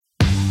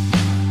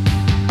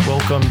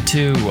welcome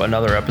to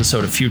another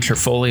episode of Future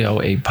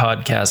Folio, a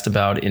podcast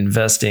about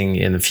investing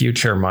in the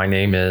future. My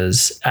name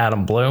is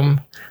Adam Bloom.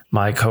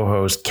 My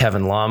co-host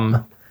Kevin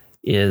Lum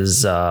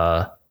is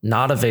not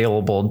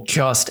available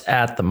just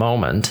at the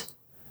moment,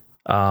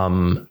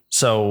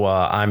 so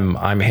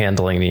I'm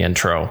handling the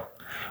intro,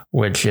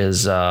 which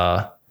is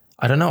I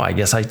don't know. I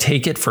guess I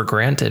take it for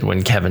granted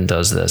when Kevin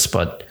does this,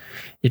 but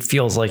it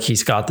feels like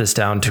he's got this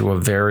down to a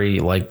very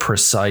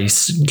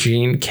precise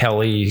Gene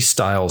Kelly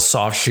style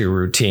soft shoe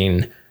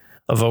routine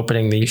of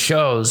opening these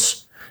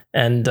shows.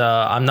 And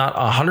I'm not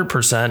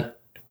 100%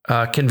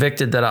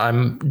 convicted that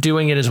I'm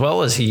doing it as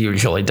well as he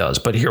usually does,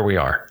 but here we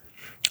are.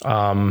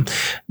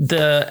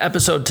 The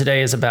episode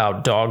today is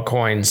about dog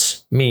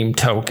coins, meme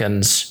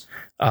tokens,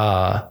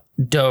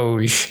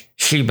 Doge,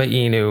 Shiba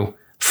Inu,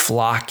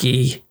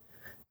 Flocky.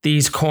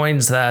 These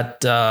coins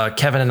that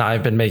Kevin and I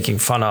have been making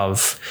fun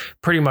of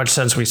pretty much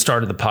since we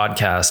started the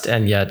podcast,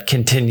 and yet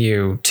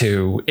continue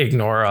to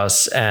ignore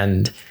us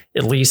and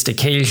at least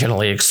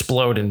occasionally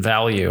explode in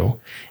value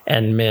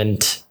and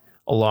mint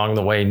along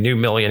the way new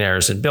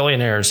millionaires and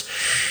billionaires.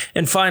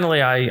 And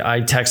finally, I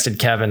texted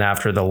Kevin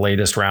after the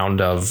latest round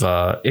of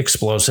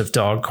explosive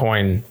dog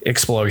coin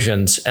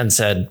explosions and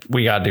said,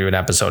 we got to do an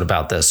episode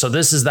about this. So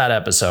this is that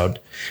episode.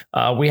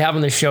 We have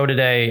on the show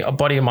today a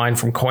buddy of mine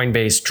from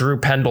Coinbase, Drew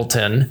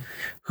Pendleton,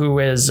 who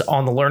is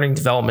on the learning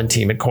development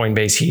team at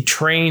Coinbase. He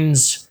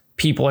trains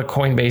people at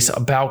Coinbase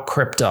about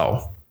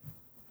crypto,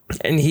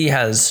 and he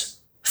has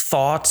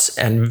thoughts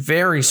and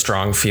very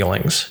strong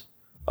feelings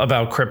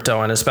about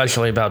crypto, and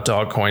especially about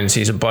dog coins.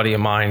 He's a buddy of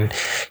mine.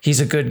 He's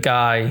a good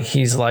guy.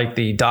 He's like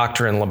the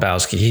doctor in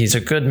Lebowski. He's a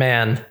good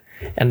man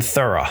and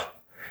thorough.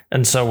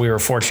 And so we were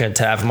fortunate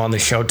to have him on the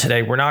show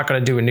today. We're not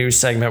going to do a news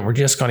segment. We're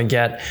just going to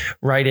get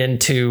right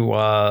into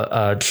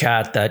a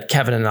chat that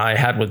Kevin and I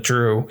had with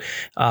Drew.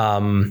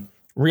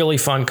 Really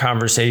fun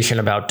conversation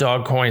about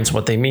dog coins,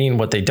 what they mean,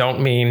 what they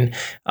don't mean,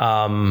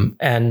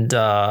 and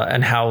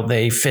how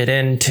they fit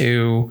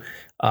into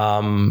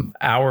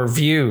our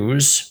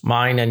views,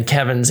 mine and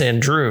Kevin's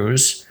and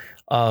Drew's,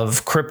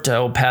 of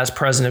crypto, past,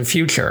 present, and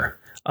future.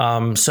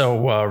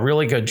 So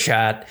really good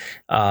chat.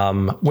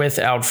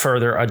 Without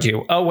further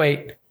ado, oh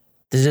wait,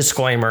 the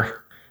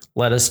disclaimer.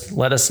 Let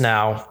us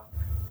now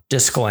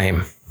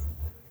disclaim.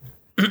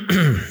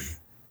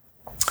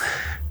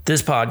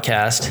 This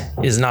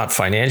podcast is not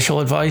financial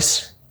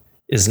advice,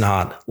 is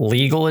not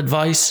legal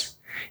advice,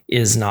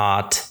 is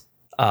not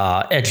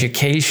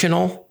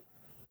educational,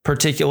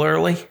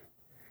 particularly.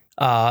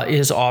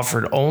 Is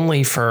offered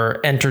only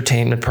for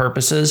entertainment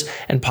purposes,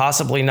 and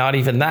possibly not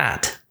even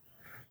that.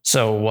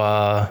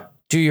 So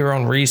do your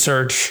own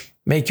research,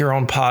 make your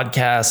own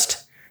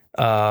podcast,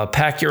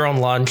 pack your own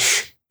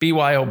lunch,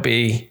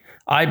 BYOB,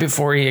 I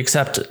before E,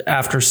 except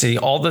after C,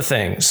 all the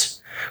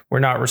things. We're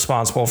not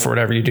responsible for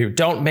whatever you do.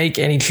 Don't make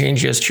any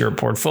changes to your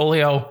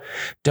portfolio.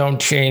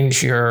 Don't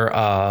change your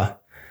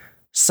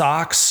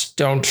socks.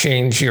 Don't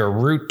change your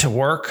route to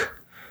work.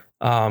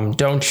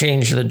 Don't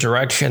change the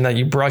direction that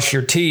you brush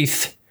your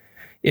teeth.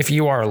 If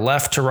you are a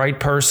left to right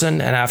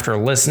person, and after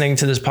listening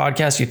to this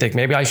podcast, you think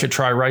maybe I should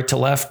try right to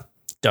left,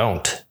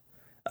 don't.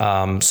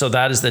 So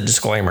that is the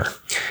disclaimer.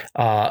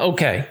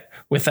 Okay.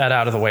 With that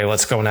out of the way,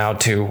 let's go now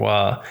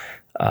to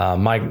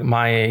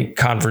my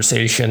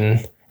conversation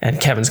and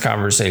Kevin's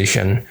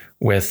conversation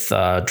with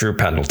Drew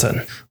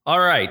Pendleton. All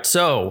right.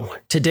 So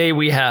today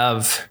we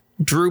have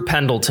Drew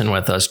Pendleton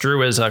with us.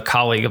 Drew is a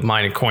colleague of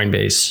mine at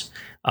Coinbase.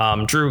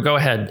 Drew, go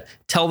ahead.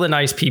 Tell the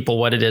nice people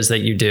what it is that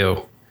you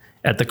do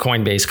at the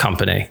Coinbase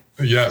company.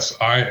 Yes,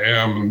 I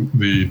am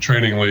the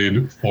training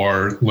lead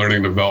for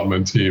learning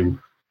development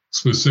team,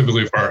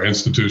 specifically for our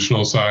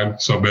institutional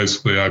side. So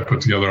basically, I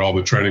put together all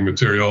the training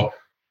material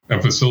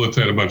and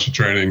facilitate a bunch of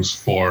trainings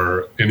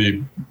for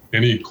any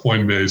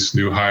Coinbase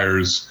new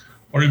hires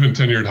or even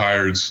tenured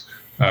hires,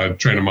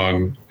 train them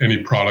on any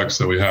products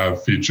that we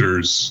have,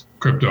 features,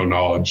 crypto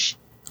knowledge,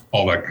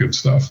 all that good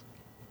stuff.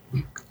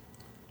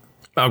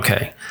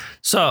 Okay,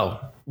 so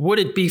would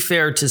it be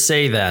fair to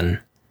say then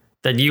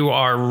that you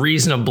are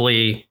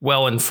reasonably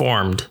well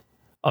informed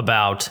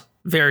about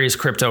various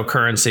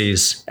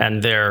cryptocurrencies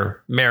and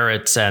their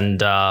merits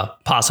and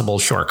possible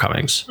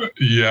shortcomings?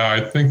 Yeah,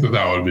 I think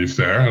that would be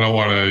fair. I don't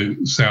want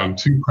to sound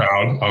too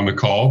proud on the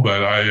call,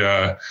 but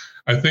I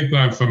think that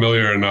I'm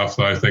familiar enough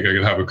that I think I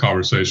could have a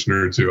conversation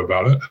or two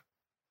about it.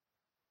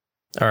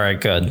 All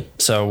right, good.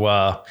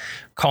 So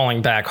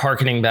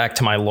harkening back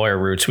to my lawyer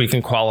roots, we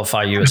can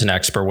qualify you as an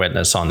expert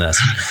witness on this.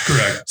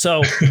 Correct.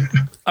 So,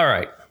 all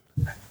right.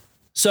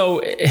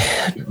 So,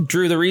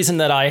 Drew, the reason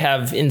that I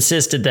have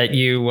insisted that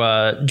you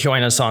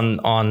join us on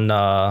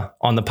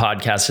the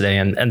podcast today,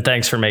 and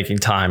thanks for making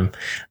time,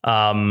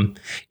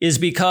 is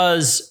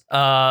because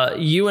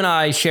you and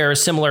I share a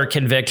similar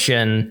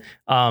conviction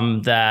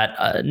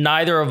that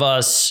neither of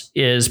us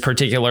is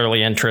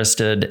particularly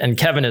interested, and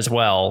Kevin as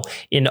well,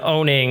 in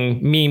owning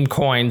meme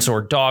coins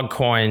or dog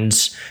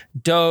coins,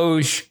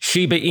 Doge,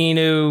 Shiba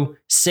Inu,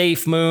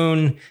 Safe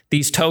Moon,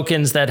 these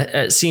tokens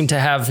that seem to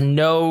have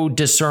no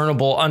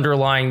discernible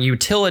underlying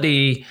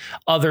utility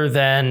other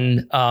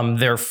than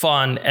they're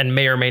fun and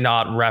may or may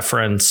not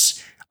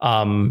reference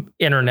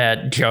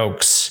internet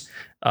jokes.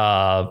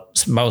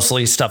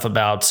 Mostly stuff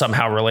about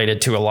somehow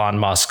related to Elon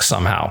Musk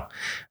somehow.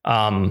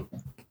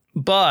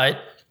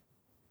 But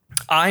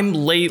I'm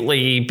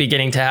lately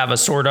beginning to have a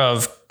sort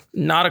of,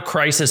 not a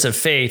crisis of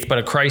faith, but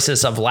a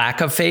crisis of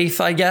lack of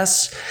faith, I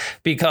guess,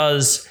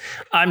 because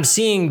I'm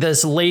seeing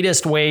this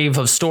latest wave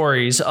of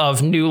stories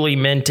of newly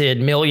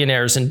minted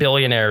millionaires and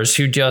billionaires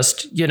who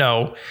just,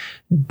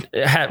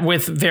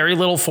 with very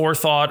little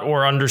forethought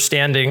or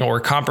understanding or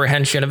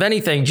comprehension of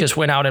anything, just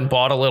went out and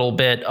bought a little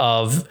bit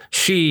of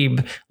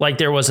SHIB. Like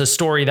there was a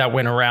story that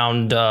went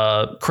around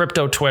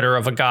crypto Twitter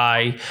of a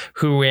guy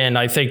who in,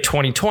 I think,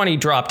 2020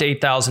 dropped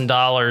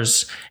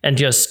 $8,000 and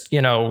just,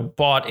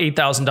 bought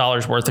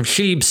 $8,000 worth of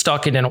SHIB,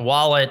 stuck it in a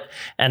wallet.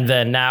 And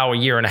then now a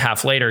year and a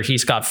half later,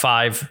 he's got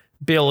 $5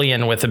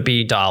 billion with a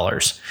B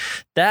dollars.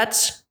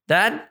 That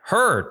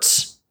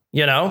hurts.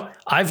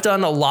 I've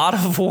done a lot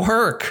of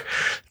work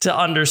to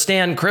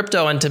understand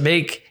crypto and to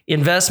make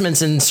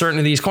investments in certain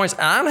of these coins.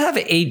 I don't have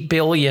 $8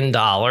 billion.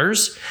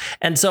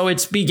 And so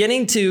it's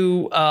beginning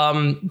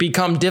to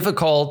become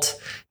difficult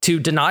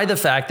to deny the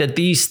fact that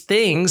these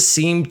things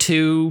seem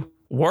to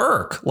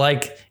work.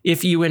 Like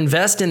if you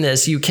invest in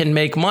this, you can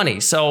make money.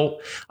 So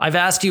I've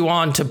asked you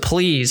on to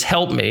please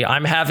help me.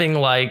 I'm having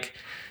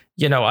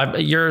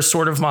you're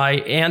sort of my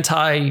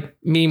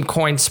anti-meme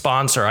coin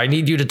sponsor. I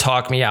need you to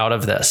talk me out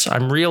of this.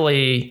 I'm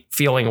really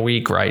feeling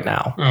weak right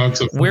now.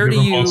 Where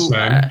do you?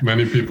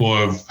 Many people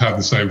have had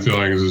the same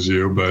feelings as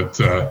you, but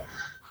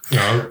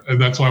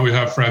that's why we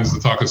have friends to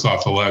talk us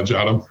off the ledge,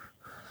 Adam.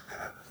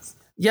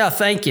 Yeah,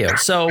 thank you.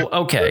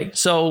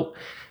 So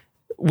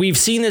we've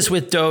seen this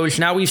with Doge.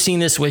 Now we've seen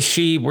this with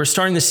SHIB. We're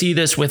starting to see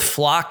this with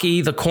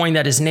Flocky, the coin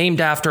that is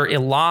named after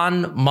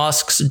Elon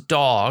Musk's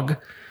dog,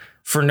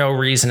 for no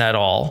reason at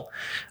all.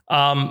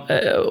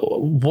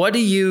 What do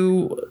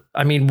you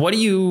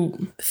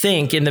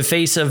think in the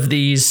face of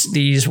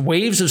these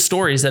waves of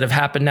stories that have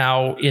happened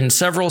now in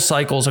several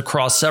cycles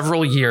across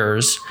several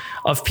years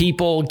of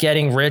people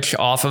getting rich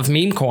off of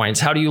meme coins?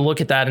 How do you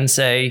look at that and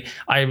say,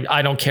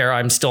 I don't care,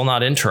 I'm still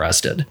not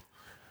interested?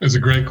 It's a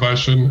great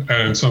question,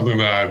 and something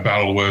that I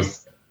battled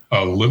with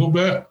a little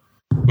bit,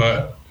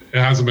 but it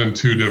hasn't been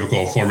too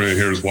difficult for me.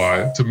 Here's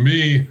why. To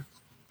me,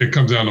 it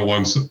comes down to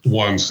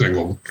one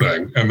single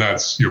thing, and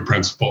that's your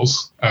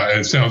principles.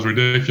 It sounds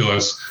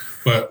ridiculous,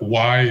 but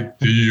why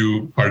do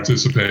you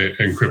participate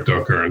in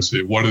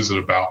cryptocurrency? What is it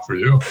about for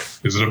you?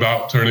 Is it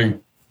about turning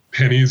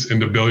pennies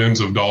into billions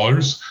of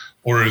dollars,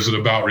 or is it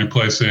about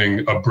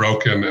replacing a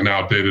broken and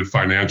outdated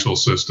financial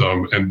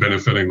system and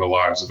benefiting the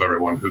lives of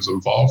everyone who's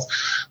involved?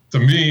 To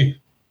me,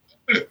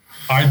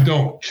 I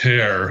don't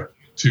care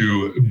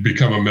to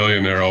become a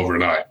millionaire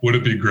overnight. Would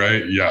it be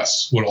great?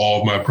 Yes. Would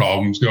all of my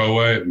problems go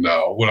away?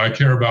 No. What I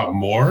care about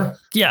more?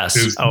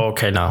 Yes. No.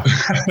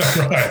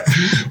 Right.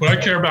 What I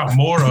care about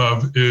more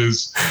of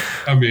is,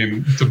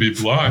 to be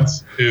blunt,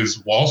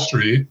 is Wall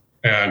Street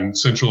and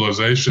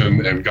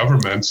centralization and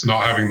governments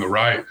not having the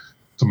right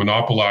to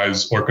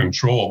monopolize or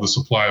control the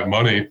supply of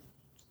money,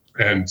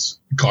 and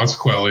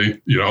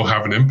consequently,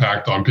 have an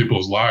impact on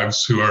people's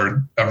lives who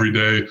are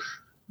everyday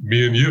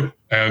me and you.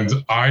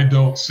 And I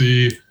don't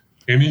see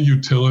any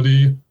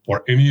utility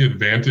or any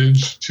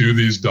advantage to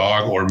these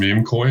dog or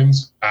meme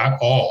coins at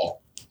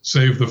all,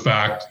 save the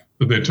fact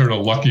that they turn a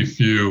lucky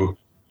few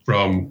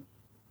from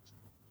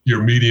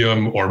your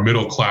medium or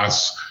middle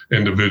class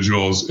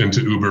individuals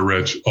into uber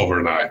rich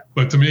overnight.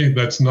 But to me,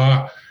 it's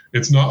not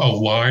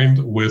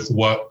aligned with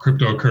what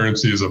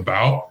cryptocurrency is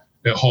about.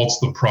 It halts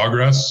the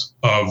progress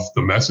of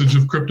the message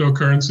of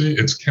cryptocurrency.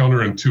 It's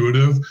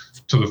counterintuitive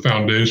to the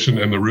foundation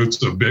and the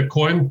roots of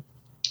Bitcoin.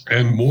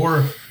 And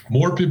more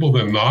people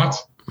than not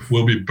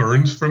will be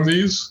burned from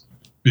these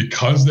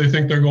because they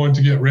think they're going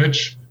to get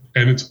rich.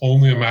 And it's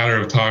only a matter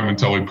of time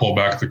until we pull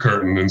back the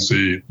curtain and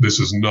see this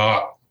is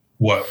not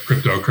what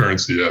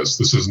cryptocurrency is.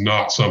 This is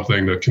not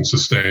something that can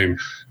sustain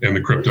in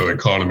the crypto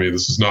economy.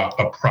 This is not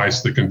a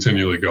price that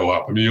continually go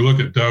up. You look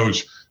at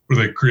Doge, where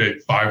they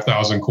create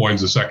 5,000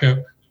 coins a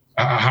second.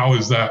 How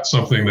is that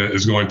something that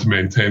is going to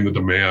maintain the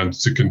demand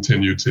to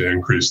continue to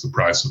increase the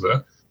price of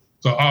it?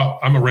 So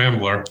I'm a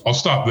rambler. I'll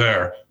stop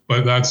there.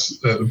 But that's,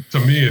 to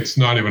me, it's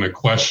not even a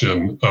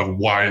question of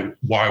why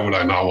would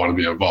I not want to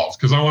be involved?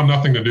 Because I want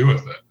nothing to do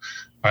with it.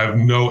 I have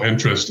no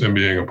interest in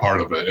being a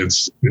part of it.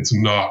 It's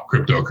not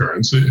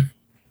cryptocurrency.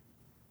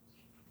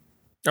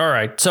 All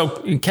right. So,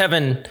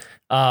 Kevin,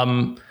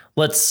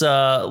 let's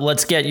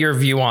get your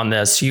view on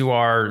this. You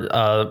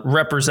are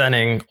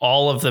representing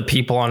all of the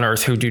people on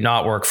Earth who do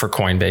not work for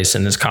Coinbase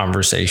in this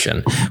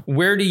conversation.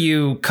 Where do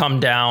you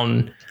come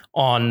down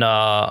on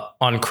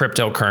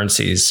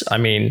cryptocurrencies. I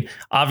mean,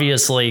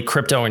 obviously,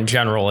 crypto in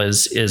general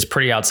is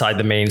pretty outside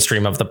the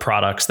mainstream of the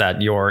products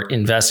that you're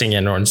investing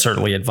in, or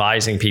certainly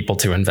advising people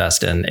to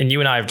invest in. And you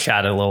and I have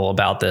chatted a little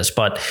about this,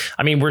 but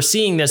I mean, we're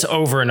seeing this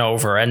over and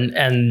over,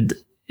 and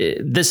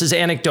this is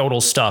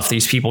anecdotal stuff.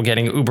 These people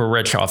getting uber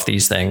rich off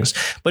these things,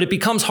 but it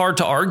becomes hard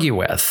to argue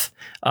with.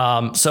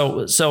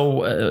 So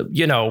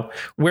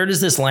where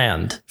does this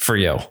land for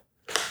you?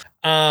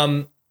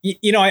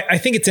 I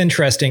think it's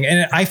interesting,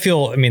 and I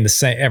feel, the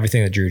same,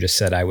 everything that Drew just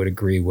said, I would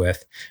agree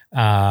with.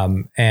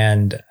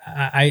 And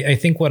I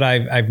think what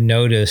I've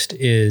noticed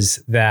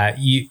is that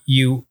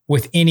you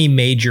with any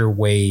major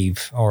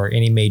wave or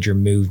any major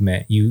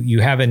movement,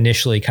 you have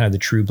initially kind of the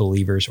true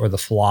believers or the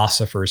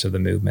philosophers of the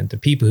movement, the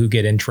people who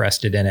get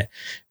interested in it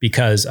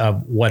because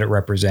of what it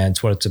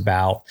represents, what it's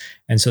about.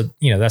 And so,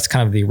 that's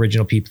kind of the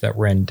original people that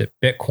were into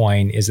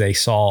Bitcoin, is they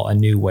saw a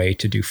new way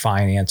to do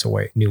finance,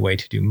 new way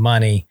to do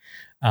money.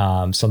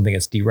 Something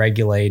that's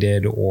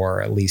deregulated,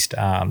 or at least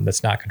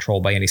that's not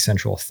controlled by any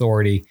central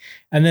authority.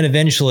 And then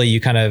eventually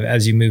you kind of,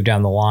 as you move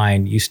down the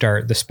line,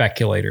 the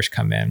speculators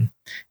come in,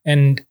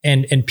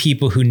 and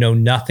people who know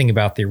nothing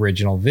about the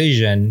original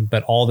vision,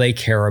 but all they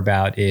care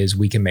about is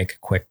we can make a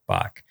quick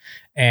buck.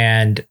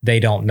 And they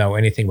don't know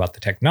anything about the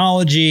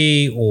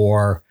technology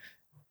or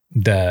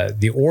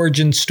the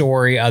origin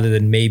story, other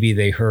than maybe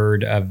they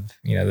heard of,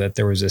 that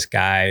there was this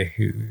guy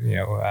who,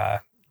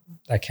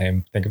 I can't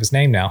even think of his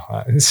name now.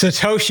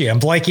 Satoshi. I'm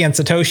blanking on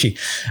Satoshi.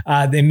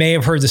 They may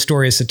have heard the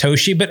story of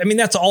Satoshi, but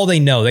that's all they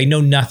know. They know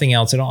nothing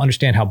else. They don't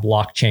understand how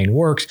blockchain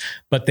works,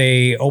 but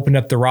they opened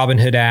up the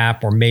Robinhood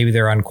app, or maybe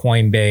they're on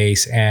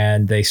Coinbase,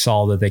 and they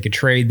saw that they could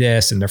trade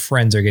this and their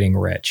friends are getting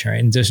rich. Right?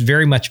 And there's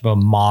very much of a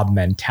mob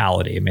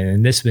mentality.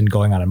 And this has been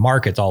going on in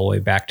markets all the way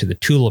back to the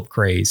tulip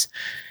craze,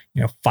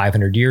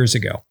 500 years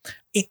ago.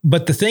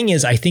 But the thing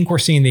is, I think we're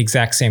seeing the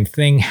exact same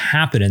thing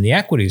happen in the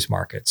equities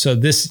market. So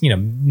this,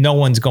 no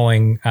one's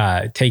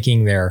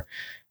taking their,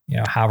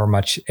 however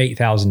much,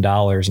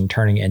 $8,000 and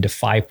turning it into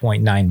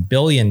 $5.9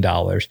 billion.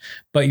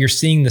 But you're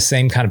seeing the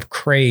same kind of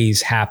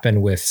craze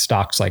happen with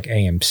stocks like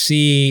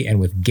AMC and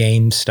with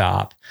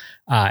GameStop.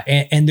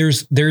 And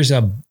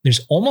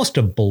there's almost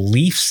a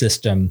belief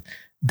system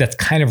that's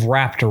kind of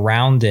wrapped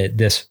around it.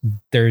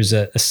 There's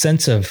a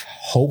sense of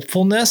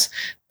hopefulness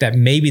that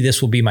maybe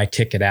this will be my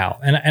ticket out.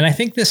 And I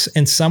think this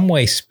in some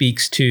way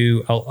speaks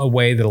to a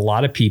way that a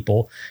lot of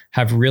people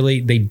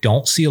they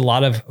don't see a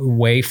lot of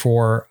way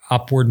for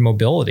upward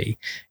mobility.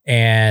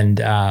 And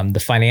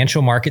the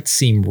financial markets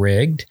seem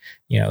rigged.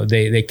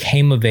 They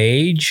came of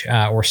age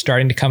or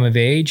starting to come of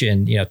age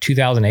in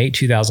 2008,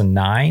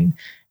 2009.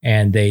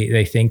 And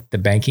they think the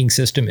banking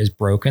system is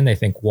broken. They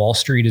think Wall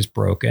Street is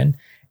broken.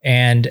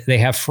 And they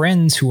have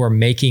friends who are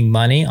making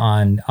money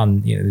on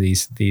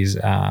these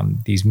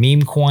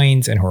meme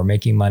coins, and who are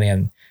making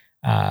money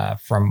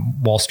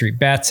from Wall Street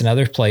Bets and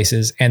other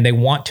places, and they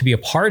want to be a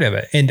part of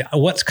it. And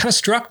what's kind of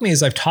struck me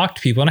is I've talked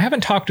to people, and I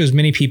haven't talked to as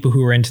many people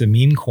who are into the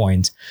meme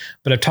coins,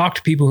 but I've talked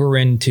to people who are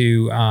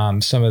into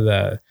some of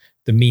the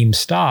meme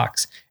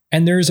stocks,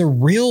 and there's a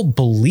real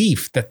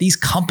belief that these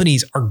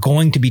companies are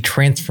going to be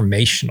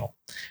transformational,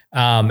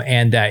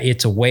 and that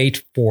it's a way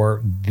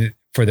for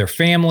their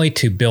family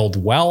to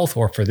build wealth,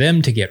 or for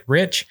them to get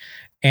rich.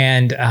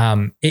 And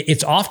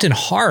it's often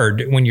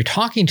hard when you're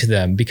talking to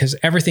them, because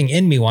everything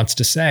in me wants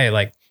to say,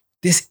 like,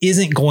 this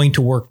isn't going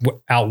to work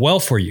out well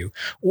for you.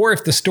 Or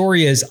if the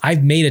story is,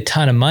 I've made a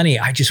ton of money,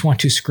 I just want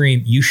to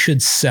scream, you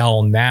should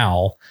sell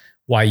now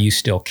while you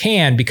still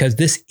can, because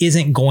this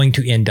isn't going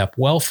to end up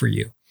well for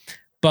you.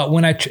 But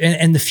when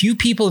and the few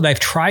people that I've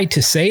tried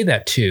to say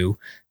that to,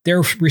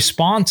 their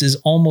response is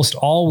almost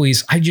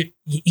always,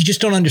 you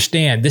just don't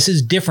understand. This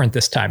is different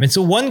this time. And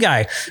so one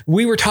guy,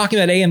 we were talking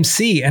about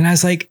AMC, and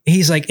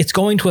he's like, it's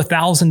going to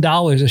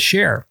 $1,000 a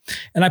share.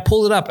 And I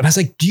pulled it up, and I was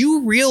like, do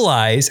you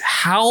realize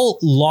how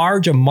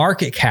large a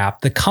market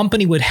cap the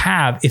company would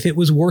have if it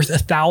was worth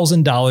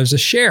 $1,000 a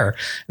share? And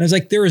I was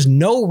like, there is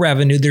no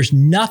revenue. There's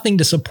nothing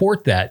to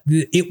support that.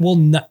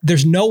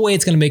 There's no way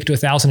it's going to make it to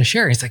 $1,000 a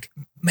share. And he's like,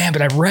 man,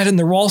 but I've read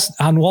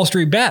on Wall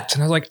Street Bets.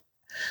 And I was like,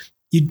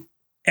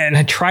 and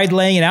I tried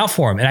laying it out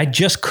for him, and I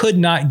just could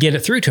not get it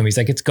through to him. He's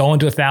like, it's going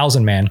to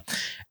 1,000, man.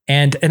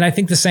 And I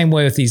think the same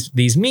way with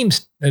these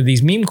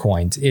meme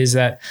coins is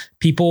that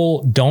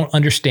people don't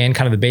understand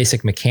kind of the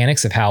basic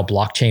mechanics of how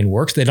blockchain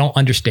works. They don't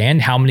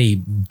understand how many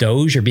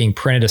Doge are being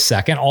printed a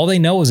second. All they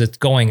know is it's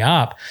going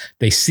up.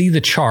 They see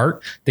the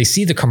chart. They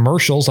see the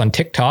commercials on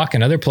TikTok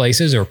and other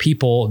places, or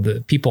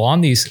the people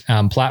on these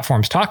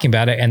platforms talking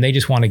about it, and they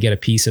just want to get a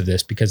piece of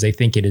this because they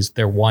think it is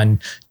their one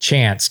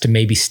chance to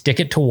maybe stick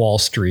it to Wall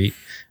Street.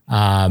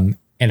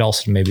 And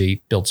also to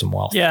maybe build some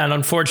wealth. Yeah, and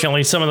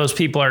unfortunately, some of those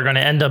people are going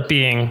to end up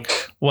being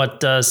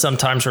what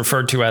sometimes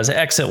referred to as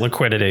exit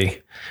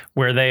liquidity,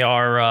 where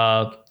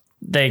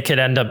they could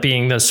end up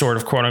being the sort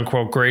of quote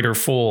unquote greater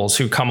fools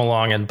who come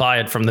along and buy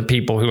it from the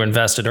people who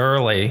invested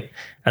early.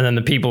 And then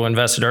the people who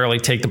invested early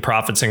take the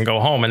profits and go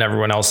home, and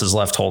everyone else is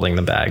left holding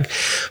the bag.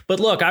 But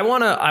look, I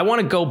want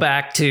to go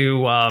back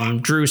to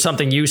Drew,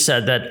 something you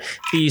said, that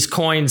these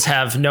coins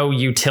have no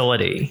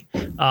utility.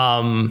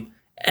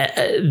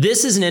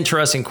 This is an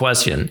interesting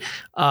question.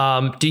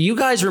 Do you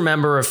guys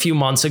remember a few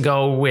months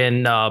ago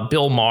when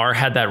Bill Maher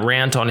had that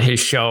rant on his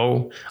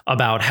show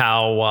about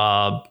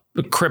how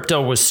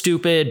crypto was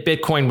stupid,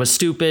 Bitcoin was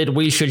stupid,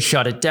 we should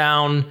shut it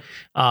down?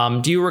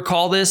 Do you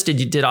recall this?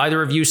 Did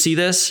either of you see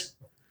this?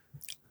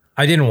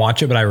 I didn't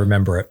watch it, but I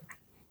remember it.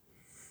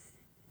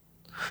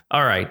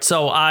 All right.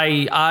 So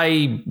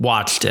I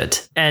watched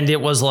it, and it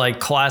was like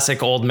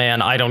classic old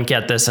man, I don't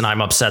get this, and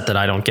I'm upset that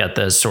I don't get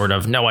this, sort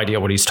of no idea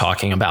what he's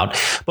talking about.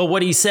 But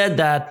what he said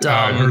that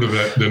I heard of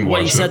it, didn't watch it.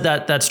 What he said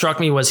that struck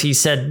me was, he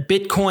said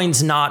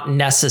Bitcoin's not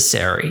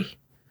necessary.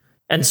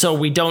 And so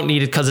we don't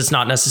need it because it's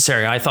not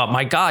necessary. I thought,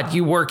 my God,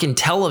 you work in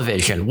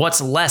television.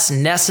 What's less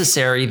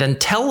necessary than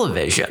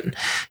television?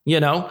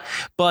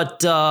 But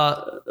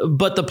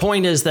the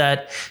point is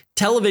that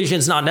television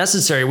is not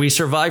necessary. We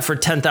survived for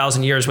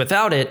 10,000 years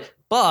without it.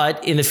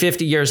 But in the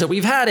 50 years that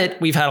we've had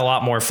it, we've had a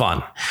lot more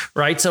fun,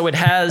 right? So it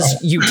has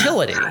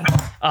utility,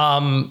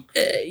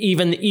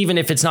 even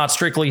if it's not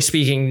strictly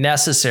speaking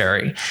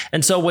necessary.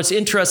 And so what's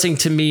interesting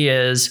to me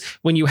is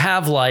when you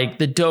have like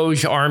the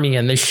Doge army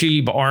and the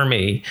Sheeb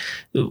army,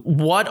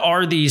 what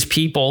are these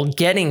people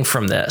getting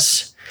from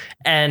this?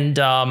 And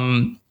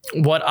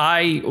what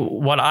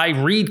I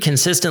read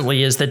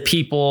consistently is that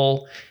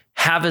people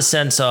have a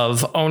sense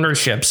of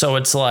ownership. So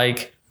it's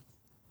like,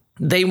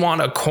 they want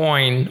a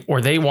coin,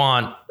 or they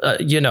want, a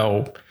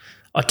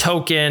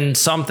token,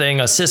 something,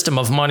 a system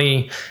of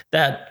money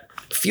that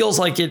feels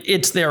like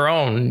it's their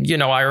own.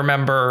 I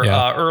remember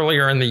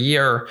earlier in the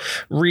year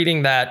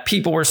reading that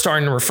people were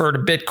starting to refer to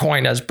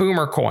Bitcoin as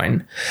boomer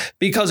coin,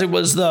 because it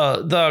was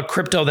the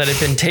crypto that had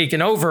been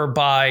taken over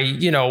by,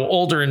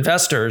 older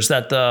investors,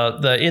 that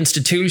the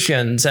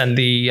institutions and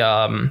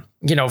the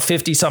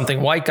 50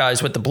 something white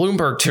guys with the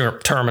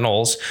Bloomberg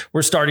terminals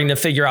were starting to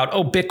figure out,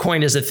 oh,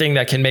 Bitcoin is a thing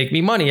that can make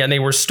me money. And they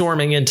were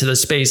storming into the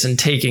space and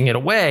taking it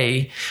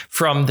away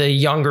from the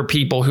younger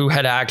people who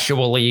had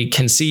actually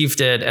conceived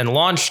it and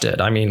launched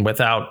it. I mean,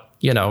 without,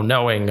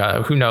 knowing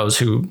who knows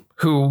who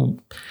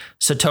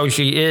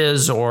Satoshi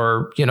is,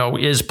 or,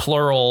 is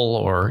plural,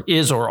 or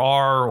is or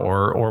are,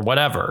 or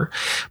whatever.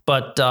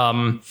 But,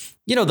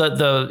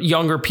 the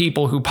younger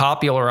people who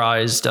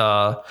popularized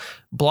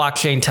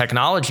blockchain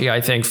technology,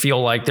 I think,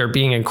 feel like they're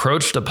being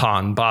encroached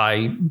upon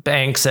by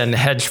banks and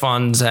hedge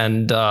funds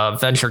and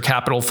venture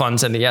capital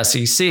funds and the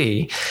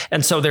SEC.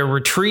 And so they're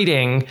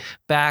retreating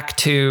back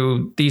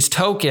to these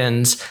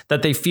tokens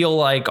that they feel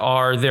like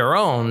are their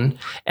own.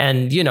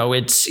 And,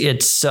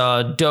 it's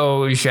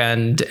Doge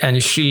and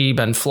Sheeb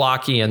and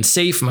Flocky and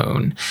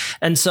SafeMoon.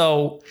 And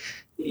so,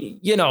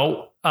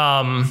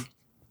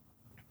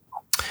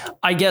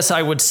 I guess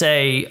I would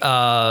say,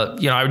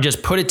 I would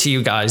just put it to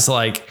you guys,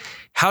 like,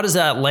 how does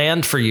that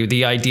land for you?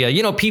 The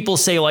idea, people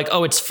say like,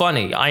 oh, it's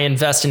funny, I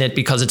invest in it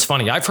because it's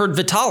funny. I've heard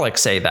Vitalik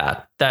say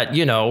that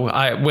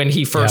when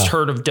he first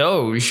heard of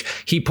Doge,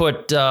 he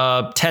put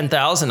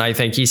 10,000, I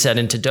think he said,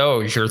 into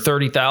Doge, or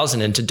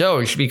 30,000 into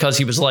Doge, because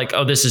he was like,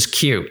 oh, this is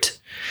cute.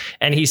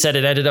 And he said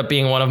it ended up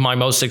being one of my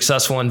most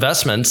successful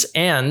investments,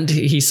 and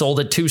he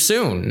sold it too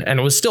soon, and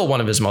it was still one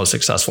of his most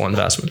successful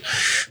investments.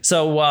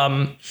 So,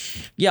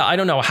 I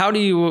don't know. How do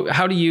you,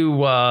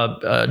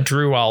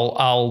 Drew?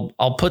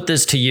 I'll put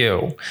this to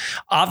you.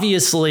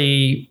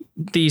 Obviously,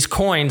 these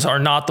coins are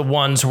not the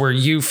ones where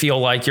you feel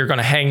like you're going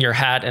to hang your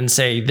hat and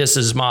say, this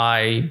is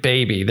my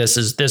baby. This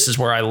is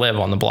where I live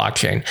on the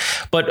blockchain.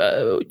 But,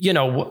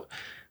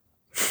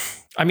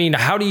 I mean,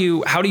 how do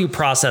you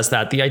process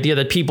that? The idea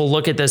that people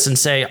look at this and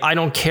say, I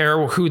don't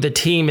care who the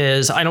team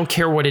is. I don't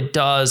care what it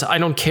does. I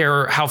don't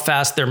care how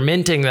fast they're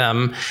minting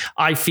them.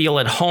 I feel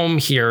at home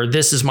here.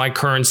 This is my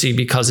currency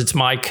because it's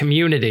my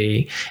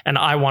community and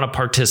I want to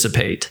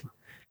participate.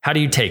 How do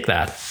you take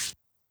that?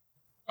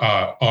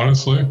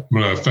 Honestly, I'm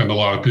going to offend a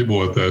lot of people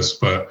with this,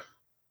 but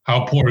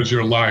how poor is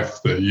your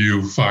life that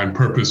you find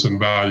purpose and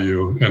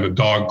value in a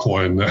dog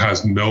coin that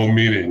has no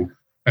meaning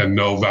and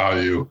no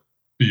value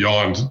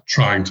beyond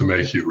trying to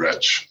make you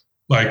rich?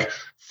 Like,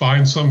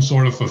 find some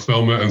sort of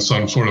fulfillment and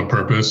some sort of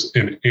purpose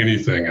in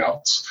anything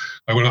else.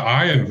 Like, when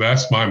I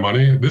invest my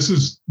money, this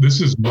is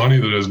money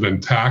that has been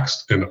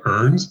taxed and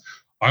earned.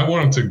 I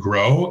want it to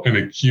grow and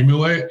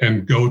accumulate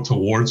and go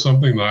towards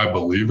something that I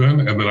believe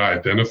in and that I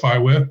identify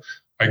with.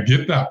 I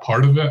get that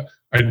part of it.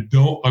 I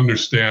don't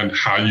understand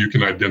how you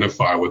can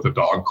identify with a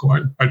dog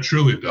coin. I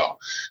truly don't.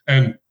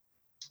 And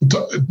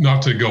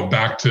not to go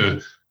back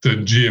to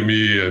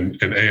GME and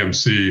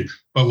AMC,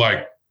 but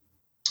like,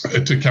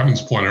 to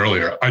Kevin's point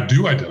earlier, I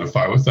do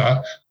identify with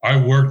that. I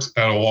worked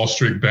at a Wall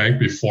Street bank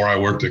before I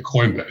worked at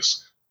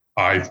Coinbase.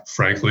 I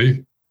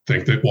frankly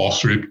think that Wall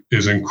Street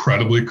is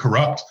incredibly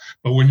corrupt.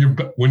 But when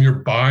you're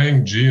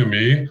buying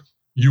GME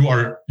you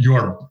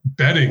are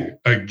betting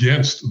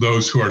against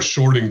those who are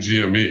shorting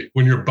GME.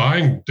 When you're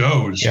buying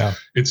Doge,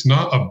 it's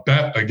not a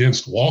bet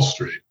against Wall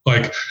Street.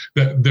 Like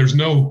there's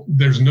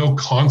no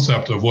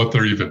concept of what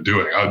they're even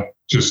doing.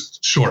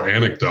 Just short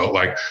anecdote,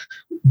 like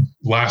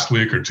last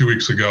week or 2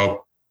 weeks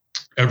ago,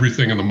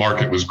 everything in the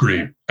market was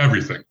green.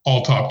 Everything,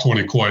 all top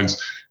 20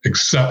 coins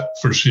except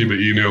for Shiba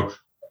Inu.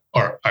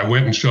 Or I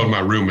went and showed my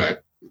roommate.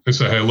 I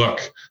said, hey, look,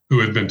 who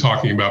had been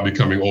talking about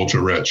becoming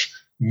ultra rich.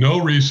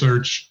 No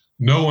research,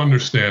 no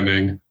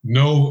understanding,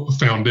 no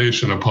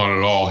foundation upon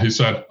it all. He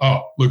said,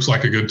 oh, looks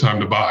like a good time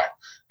to buy.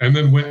 And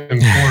then went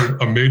and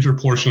poured a major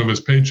portion of his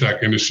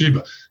paycheck into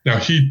Shiba. Now,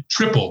 he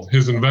tripled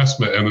his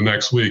investment in the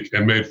next week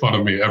and made fun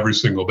of me every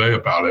single day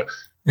about it.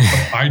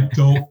 But I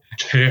don't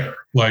care.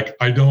 Like,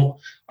 I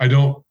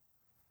don't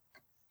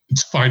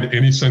find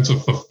any sense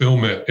of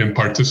fulfillment in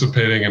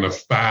participating in a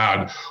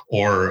fad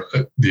or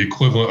the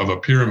equivalent of a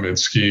pyramid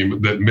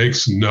scheme that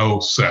makes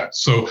no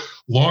sense. So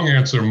long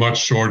answer,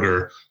 much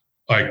shorter.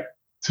 Like,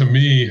 to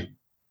me,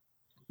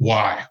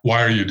 why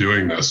are you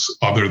doing this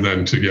other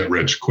than to get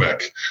rich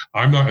quick?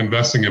 I'm not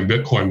investing in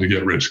Bitcoin to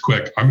get rich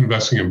quick. I'm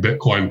investing in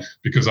Bitcoin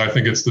because I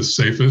think it's the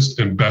safest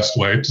and best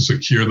way to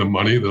secure the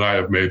money that I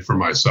have made for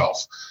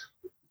myself.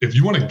 If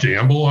you want to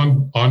gamble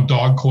on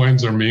dog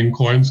coins or meme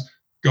coins,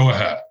 go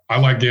ahead. I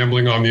like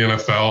gambling on the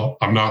NFL.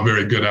 I'm not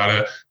very good at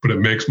it, but it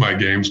makes my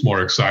games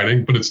more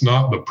exciting. But it's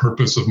not the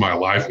purpose of my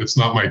life. It's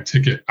not my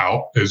ticket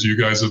out, as you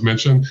guys have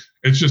mentioned.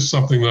 It's just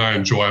something that I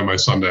enjoy on my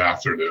Sunday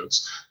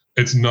afternoons.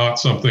 It's not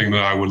something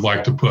that I would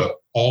like to put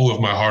all of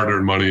my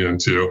hard-earned money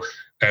into.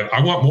 And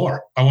I want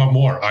more. I want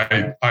more.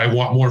 I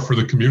want more for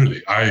the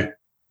community. I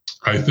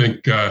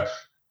think that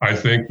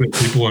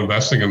people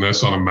investing in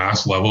this on a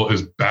mass level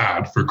is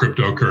bad for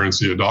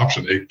cryptocurrency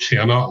adoption. It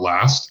cannot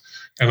last.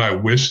 And I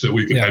wish that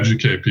we could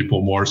educate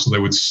people more so they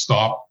would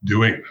stop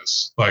doing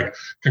this. Like,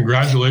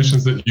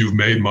 congratulations that you've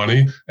made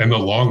money. In the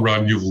long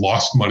run, you've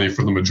lost money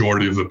for the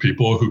majority of the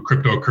people who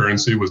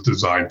cryptocurrency was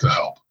designed to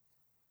help.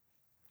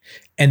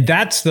 And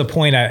that's the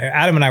point.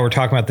 Adam and I were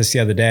talking about this the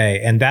other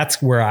day, and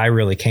that's where I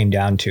really came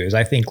down to is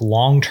I think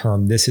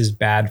long-term, this is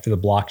bad for the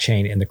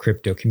blockchain and the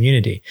crypto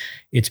community.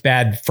 It's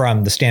bad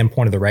from the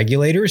standpoint of the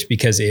regulators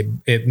because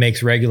it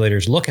makes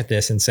regulators look at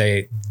this and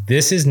say,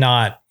 this is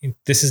not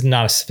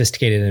a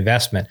sophisticated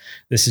investment.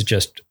 This is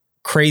just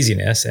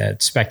craziness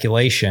and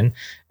speculation.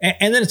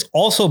 And then it's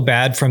also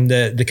bad from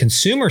the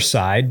consumer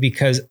side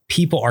because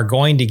people are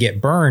going to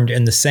get burned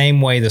in the same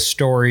way the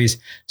stories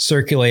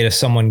circulate of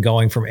someone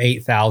going from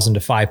 8,000 to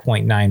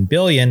 5.9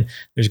 billion.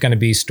 There's going to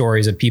be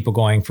stories of people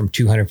going from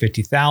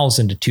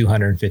 250,000 to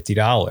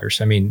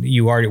 $250. I mean,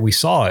 we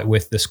saw it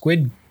with the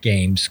Squid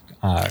Games.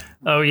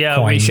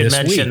 We should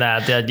mention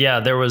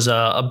that there was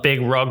a big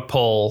rug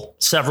pull,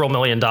 several $1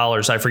 million.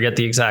 I forget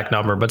the exact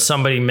number, but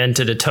somebody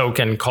minted a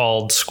token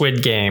called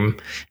Squid Game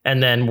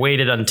and then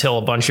waited until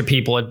a bunch of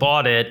people had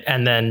bought it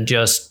and then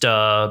just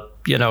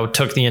took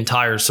the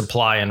entire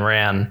supply and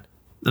ran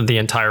the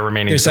entire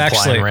remaining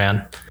supply and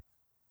ran.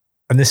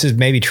 And this is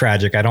maybe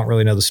tragic. I don't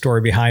really know the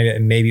story behind it,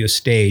 and maybe it was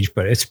staged,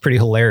 but it's pretty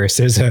hilarious.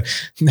 There's a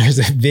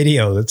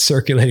video that's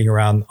circulating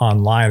around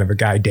online of a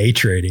guy day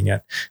trading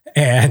it,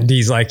 and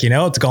he's like,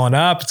 it's going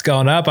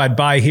up. I'd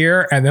buy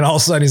here, and then all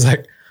of a sudden he's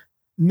like,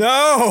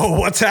 no,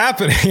 what's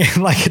happening?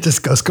 And like it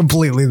just goes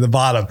completely to the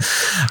bottom.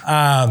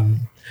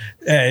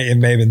 It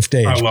may have been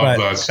staged. I love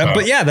that stuff.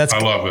 But yeah, I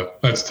love it.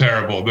 That's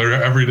terrible. They're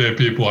everyday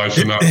people. I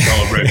should not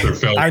celebrate their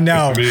failure. I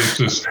know. To me, it's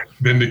just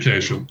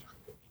vindication.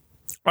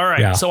 All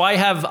right. Yeah. So I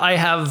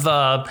have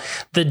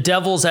the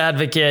devil's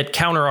advocate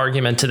counter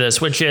argument to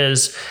this, which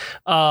is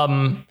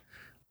on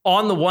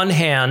the one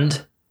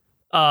hand,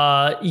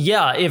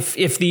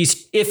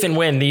 if and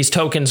when these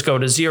tokens go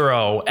to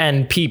zero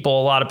and a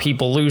lot of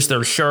people lose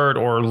their shirt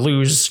or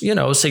lose,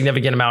 a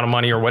significant amount of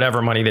money or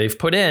whatever money they've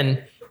put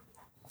in,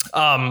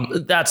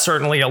 that's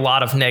certainly a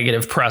lot of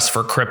negative press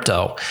for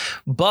crypto.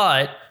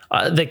 But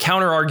the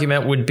counter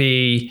argument would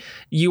be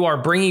you are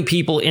bringing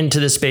people into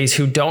the space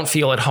who don't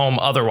feel at home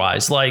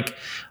otherwise. Like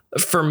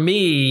for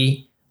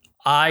me,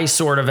 I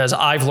sort of, as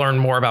I've learned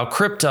more about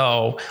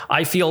crypto,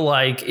 I feel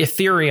like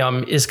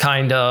Ethereum is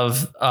kind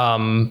of,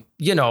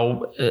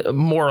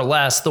 more or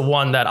less the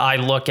one that I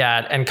look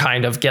at and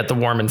kind of get the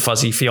warm and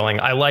fuzzy feeling.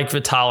 I like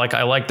Vitalik.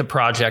 I like the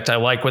project. I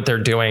like what they're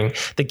doing.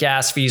 The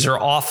gas fees are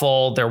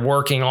awful. They're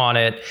working on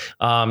it.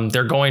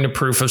 They're going to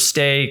proof of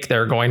stake.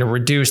 They're going to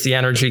reduce the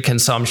energy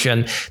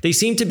consumption. They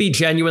seem to be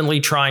genuinely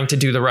trying to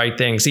do the right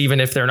things, even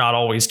if they're not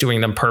always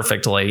doing them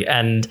perfectly.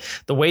 And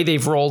the way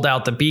they've rolled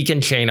out the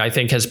beacon chain, I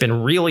think, has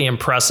been really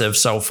impressive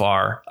so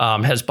far,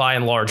 has by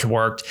and large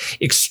worked.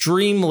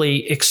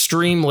 Extremely,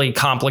 extremely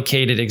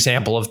complicated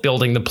example of building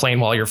the plane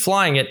while you're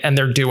flying it, and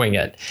they're doing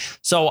it.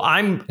 So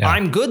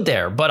I'm good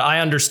there, but I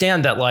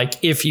understand that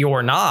like if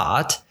you're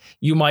not,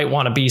 you might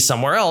want to be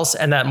somewhere else,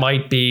 and that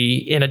might be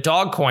in a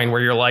dog coin where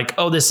you're like,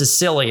 oh, this is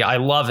silly, I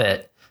love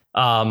it.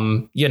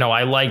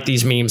 I like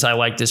these memes, I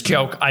like this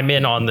joke, I'm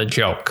in on the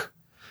joke.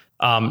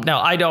 Now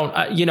I don't,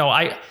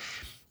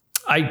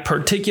 I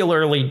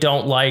particularly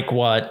don't like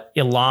what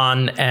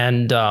Elon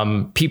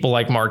and people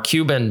like Mark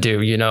Cuban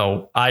do. You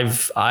know,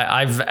 I've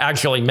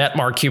actually met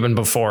Mark Cuban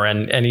before,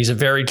 and he's a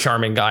very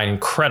charming guy,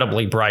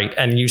 incredibly bright.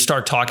 And you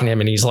start talking to him,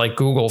 and he's like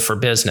Google for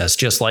business.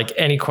 Just like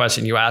any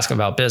question you ask him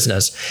about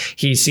business,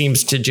 he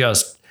seems to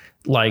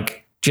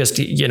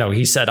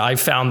he said, I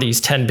found these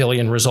 10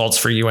 billion results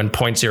for you in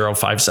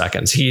 0.05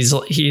 seconds.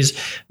 He's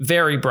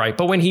very bright.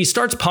 But when he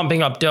starts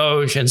pumping up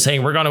Doge and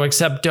saying, we're going to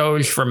accept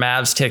Doge for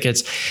Mavs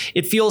tickets,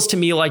 it feels to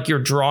me like you're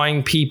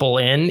drawing people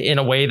in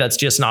a way that's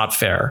just not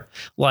fair.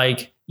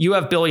 Like, you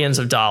have billions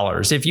of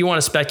dollars. If you want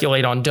to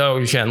speculate on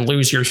Doge and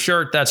lose your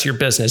shirt, that's your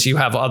business. You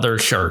have other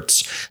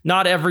shirts.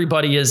 Not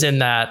everybody is in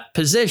that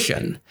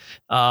position.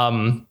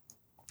 And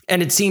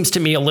it seems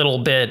to me a little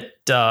bit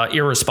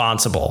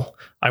irresponsible.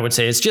 I would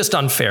say it's just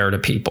unfair to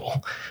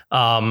people.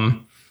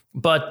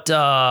 But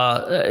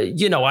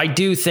I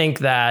do think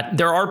that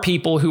there are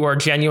people who are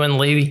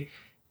genuinely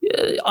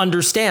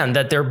understand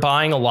that they're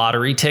buying a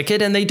lottery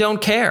ticket and they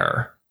don't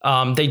care.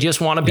 They just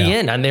want to be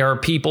in. And there are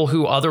people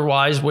who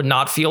otherwise would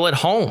not feel at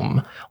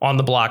home on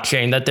the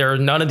blockchain, that there are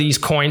none of these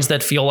coins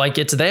that feel like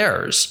it's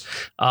theirs.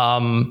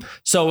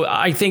 So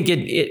I think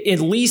it at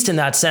least in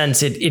that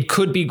sense, it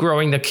could be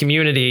growing the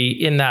community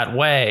in that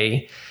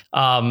way.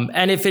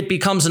 And if it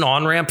becomes an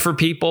on-ramp for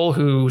people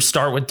who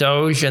start with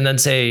Doge and then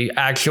say,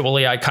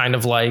 actually, I kind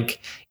of like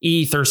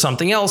ETH or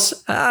something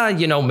else,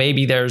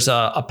 maybe there's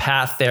a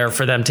path there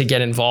for them to get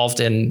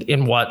involved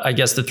in what I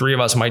guess the three of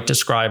us might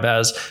describe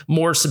as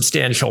more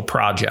substantial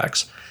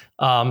projects.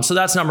 So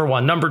that's number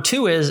one. Number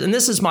two is, and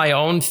this is my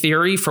own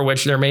theory for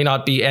which there may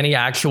not be any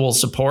actual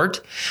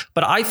support,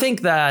 but I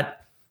think that,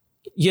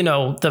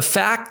 the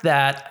fact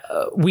that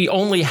we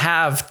only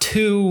have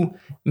two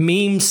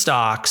meme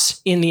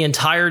stocks in the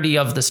entirety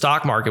of the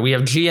stock market. We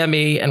have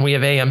GME and we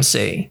have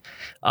AMC.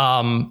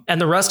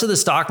 And the rest of the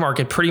stock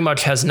market pretty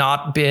much has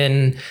not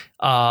been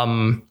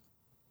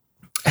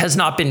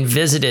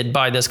visited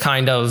by this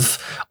kind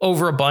of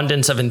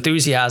overabundance of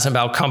enthusiasm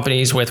about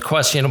companies with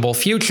questionable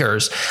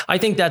futures. I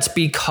think that's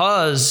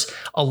because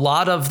a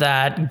lot of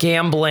that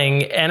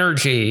gambling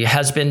energy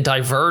has been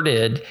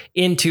diverted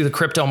into the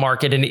crypto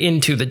market and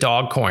into the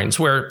dog coins,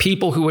 where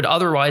people who would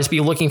otherwise be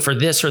looking for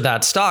this or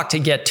that stock to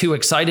get too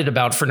excited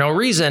about for no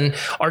reason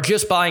are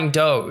just buying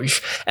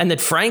Doge. And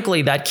that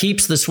frankly, that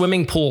keeps the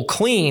swimming pool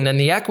clean in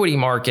the equity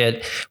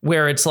market,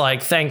 where it's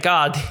like, thank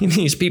God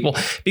these people,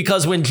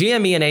 because when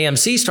GME and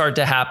AMC started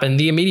to happen,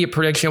 the immediate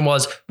prediction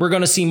was, we're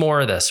going to see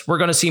more of this. We're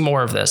going to see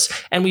more of this.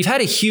 And we've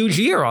had a huge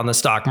year on the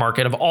stock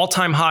market of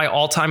all-time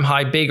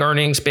high, big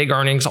earnings,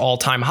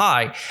 all-time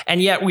high.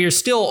 And yet we are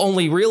still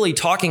only really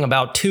talking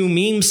about two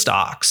meme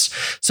stocks.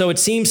 So it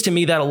seems to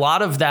me that a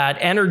lot of that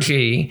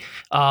energy,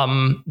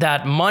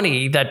 that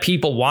money that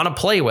people want to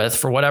play with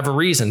for whatever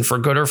reason, for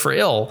good or for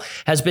ill,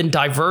 has been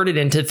diverted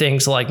into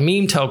things like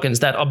meme tokens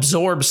that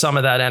absorb some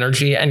of that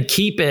energy and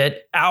keep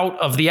it out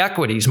of the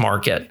equities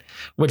market,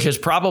 which is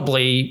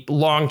probably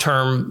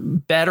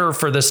long-term better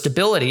for the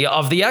stability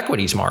of the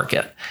equities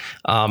market.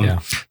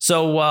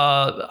 So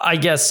I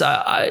guess,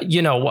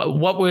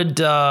 what would,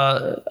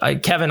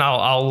 Kevin,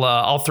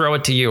 I'll throw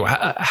it to you.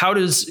 How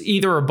does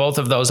either or both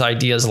of those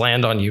ideas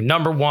land on you?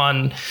 Number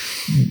one,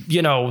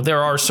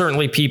 there are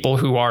certainly people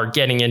who are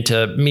getting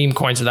into meme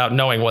coins without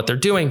knowing what they're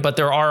doing, but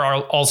there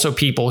are also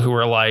people who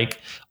are like,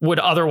 would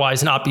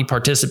otherwise not be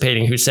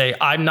participating, who say,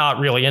 I'm not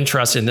really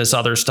interested in this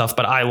other stuff,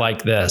 but I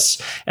like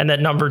this. And that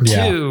number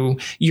two,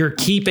 you're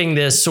keeping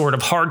this sort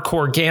of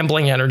hardcore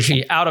gambling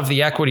energy out of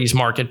the equities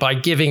market by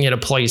giving it a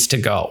place to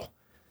go.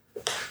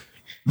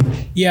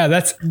 Yeah,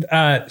 that's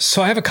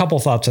so I have a couple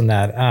thoughts on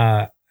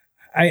that.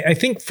 I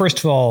think, first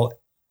of all,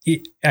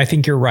 I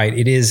think you're right.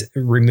 It is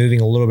removing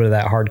a little bit of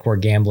that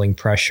hardcore gambling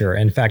pressure.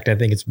 In fact, I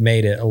think it's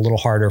made it a little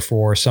harder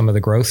for some of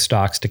the growth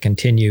stocks to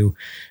continue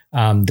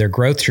their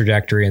growth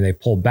trajectory, and they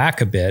pulled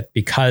back a bit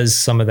because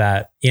some of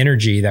that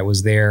energy that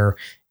was there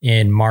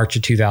in March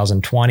of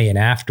 2020 and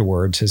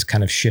afterwards has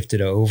kind of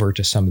shifted over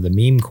to some of the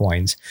meme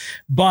coins.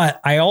 But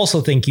I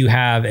also think you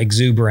have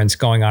exuberance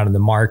going on in the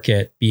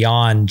market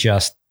beyond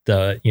just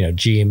the,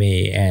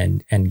 GME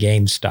and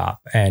GameStop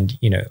and,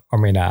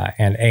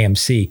 and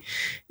AMC.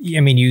 I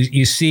mean,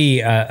 you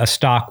see a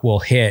stock will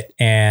hit,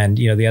 and,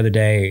 the other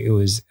day it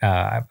was,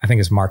 I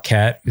think it's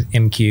Marquette,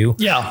 MQ.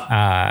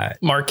 Yeah.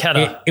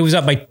 Marquetta. It was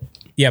up by,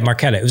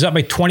 Marquetta. It was up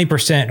by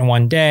 20% in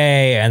one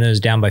day, and then it was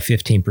down by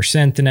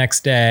 15% the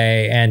next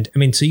day. And I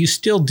mean, so you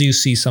still do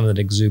see some of that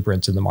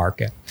exuberance in the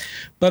market.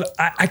 But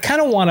I kind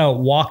of want to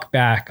walk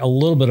back a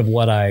little bit of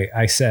what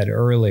I said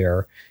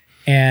earlier.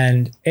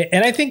 And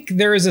I think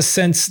there is a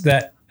sense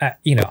that,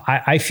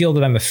 I feel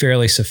that I'm a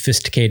fairly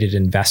sophisticated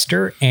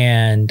investor,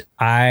 and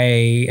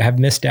I have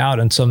missed out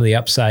on some of the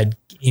upside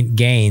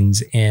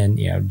gains in,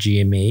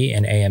 GME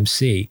and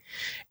AMC.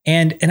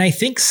 And I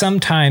think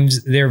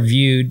sometimes they're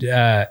viewed,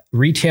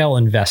 retail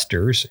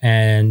investors,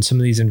 and some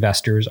of these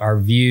investors are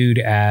viewed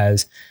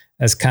as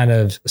kind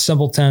of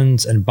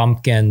simpletons and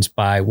bumpkins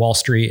by Wall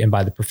Street and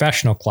by the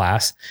professional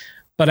class.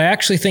 but I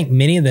actually think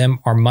many of them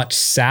are much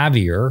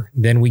savvier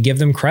than we give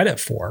them credit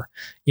for.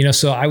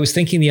 So I was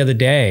thinking the other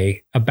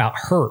day about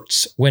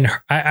Hertz. When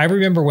I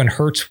remember when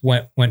Hertz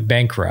went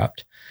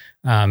bankrupt.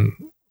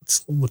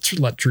 Let's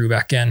let Drew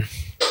back in.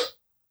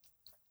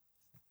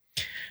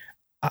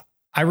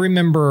 I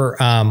remember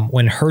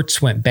when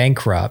Hertz went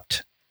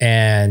bankrupt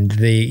and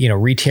the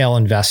retail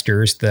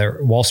investors, the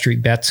Wall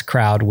Street Bets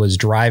crowd was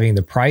driving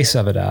the price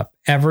of it up.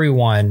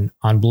 Everyone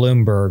on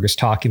Bloomberg is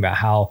talking about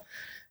how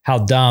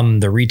dumb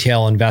the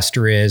retail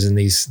investor is and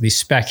these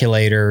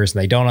speculators,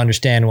 and they don't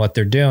understand what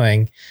they're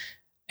doing.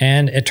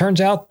 And it turns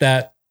out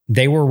that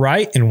they were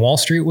right and Wall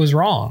Street was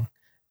wrong.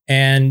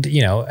 And,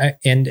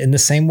 and in the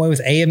same way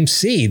with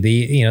AMC,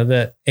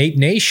 the Ape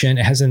Nation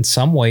has in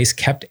some ways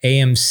kept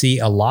AMC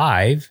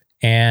alive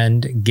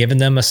and given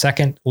them a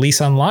second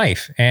lease on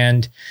life.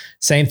 And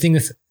same thing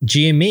with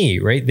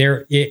GME, right?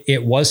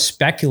 It was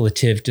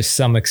speculative to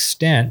some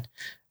extent.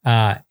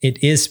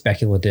 It is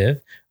speculative,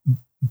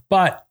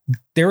 but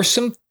there's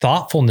some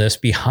thoughtfulness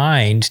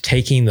behind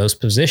taking those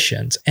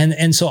positions.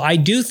 And so I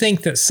do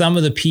think that some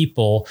of the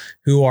people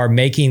who are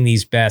making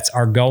these bets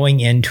are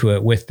going into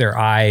it with their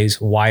eyes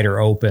wider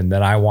open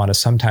than I want to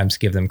sometimes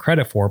give them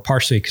credit for,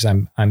 partially because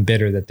I'm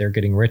bitter that they're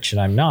getting rich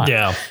and I'm not.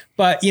 Yeah.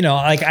 But,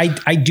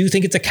 I do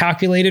think it's a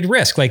calculated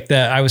risk.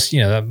 I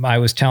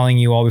was telling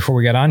you all before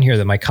we got on here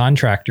that my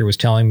contractor was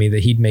telling me that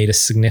he'd made a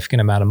significant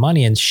amount of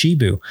money in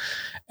Shiba.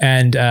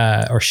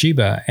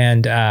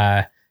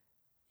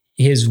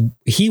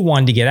 He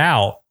wanted to get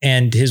out,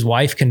 and his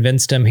wife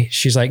convinced him.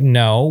 She's like,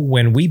 no,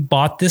 when we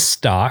bought this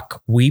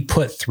stock, we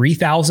put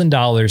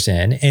 $3,000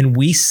 in and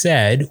we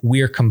said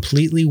we are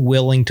completely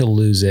willing to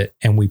lose it,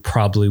 and we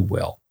probably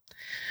will.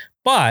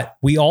 But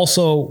we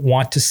also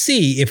want to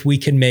see if we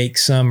can make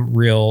some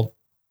real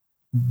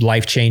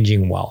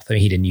life-changing wealth. I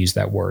mean, he didn't use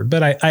that word,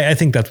 but I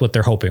think that's what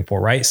they're hoping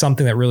for, right?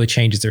 Something that really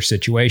changes their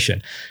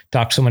situation.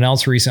 Talked to someone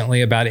else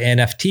recently about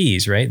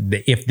NFTs, right?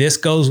 If this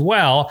goes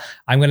well,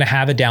 I'm going to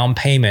have a down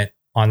payment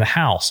on the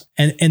house.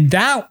 And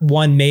that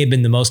one may have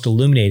been the most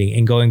illuminating.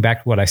 And going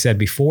back to what I said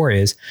before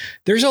is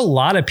there's a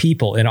lot of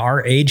people in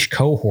our age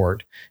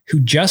cohort who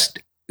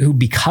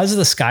because of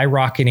the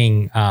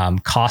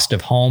skyrocketing cost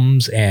of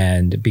homes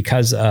and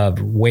because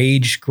of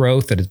wage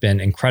growth that has been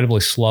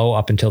incredibly slow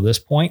up until this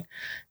point,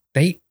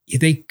 they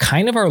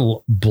kind of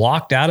are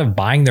blocked out of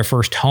buying their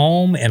first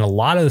home and a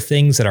lot of the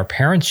things that our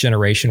parents'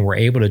 generation were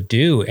able to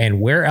do.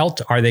 And where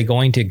else are they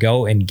going to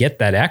go and get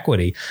that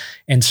equity?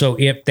 And so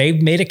if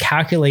they've made a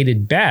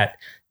calculated bet,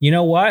 you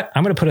know what?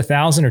 I'm going to put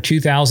 $1,000 or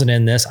 $2,000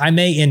 in this. I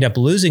may end up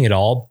losing it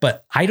all,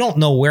 but I don't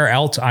know where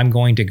else I'm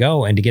going to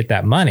go and to get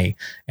that money.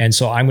 And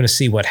so I'm going to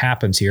see what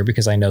happens here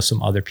because I know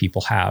some other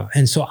people have.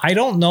 And so I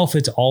don't know if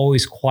it's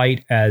always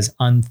quite as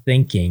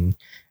unthinking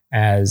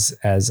as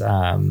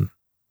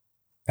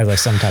I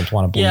sometimes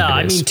want to believe. Yeah,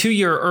 I mean, to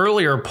your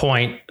earlier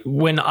point,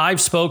 when I've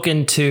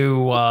spoken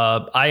to,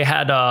 I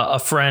had a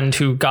friend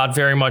who got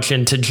very much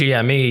into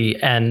GME,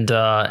 and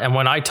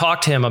when I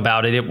talked to him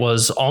about it, it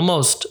was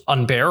almost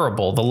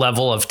unbearable, the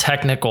level of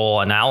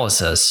technical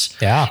analysis.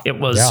 Yeah, it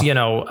was. Yeah.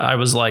 I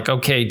was like,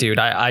 okay, dude,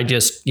 I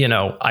just,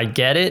 I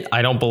get it.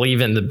 I don't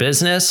believe in the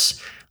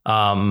business.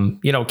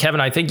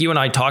 Kevin, I think you and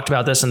I talked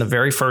about this in the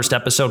very first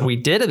episode we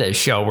did of this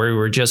show, where we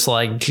were just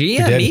like,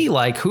 GME,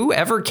 like who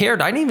ever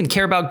cared? I didn't even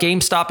care about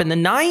GameStop in the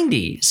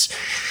 90s.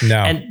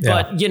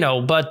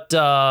 No.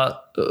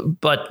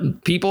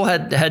 But people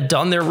had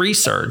done their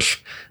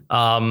research,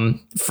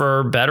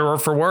 for better or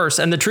for worse.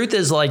 And the truth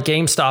is, like,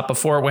 GameStop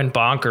before it went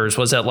bonkers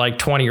was at like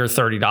 $20 or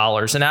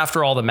 $30. And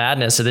after all the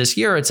madness of this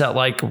year, it's at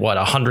like what,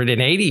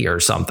 180 or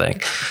something.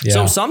 Yeah.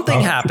 So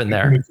something happened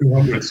there.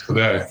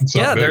 Today.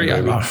 Yeah, there you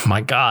go. Oh my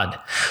God.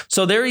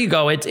 So there you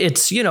go.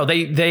 It's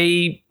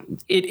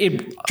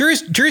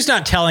Drew's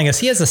not telling us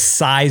he has a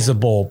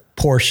sizable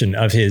portion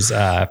of his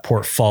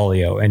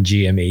portfolio in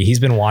GME. He's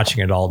been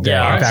watching it all day.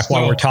 Yeah, in fact,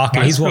 while we're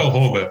talking, he's still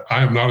hold it.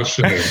 I am not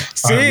ashamed.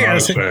 See, I am not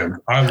ashamed.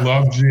 I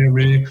love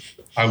GME.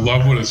 I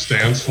love what it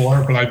stands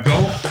for, but I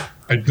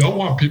don't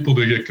want people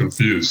to get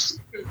confused.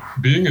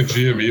 Being a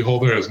GME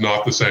holder is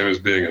not the same as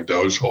being a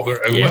Doge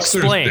holder, unless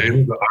there's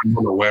data that I'm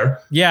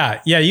unaware.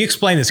 Yeah, you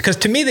explain this, because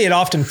to me, it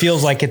often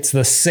feels like it's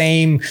the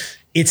same.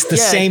 It's the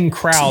same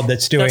crowd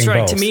that's doing both. That's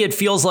right. To me, it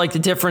feels like the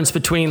difference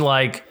between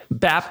like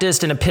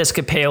Baptist and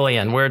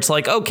Episcopalian, where it's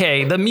like,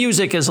 okay, the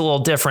music is a little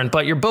different,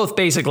 but you're both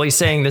basically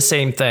saying the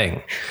same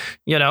thing,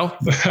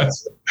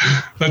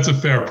 That's a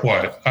fair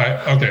point.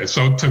 Okay,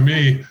 so to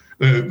me,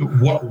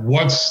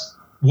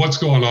 what's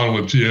going on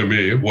with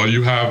GME? Well,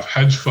 you have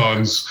hedge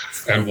funds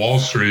and Wall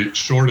Street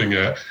shorting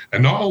it,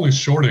 and not only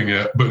shorting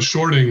it, but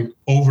shorting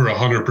over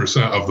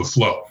 100% of the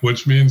float,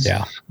 which means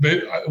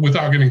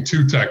without getting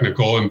too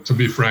technical, and to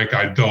be frank,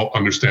 I don't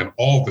understand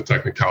all of the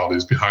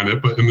technicalities behind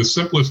it, but in the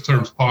simplest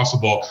terms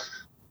possible,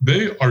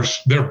 they're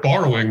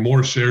borrowing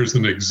more shares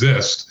than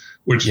exist,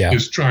 which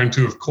is trying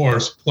to, of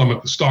course,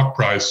 plummet the stock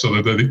price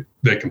so that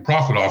they can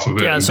profit off of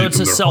it. Yeah, so it's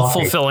a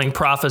self-fulfilling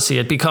prophecy.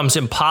 It becomes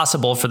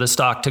impossible for the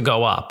stock to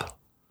go up.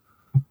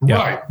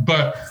 Right.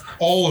 But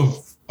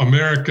all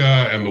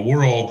America and the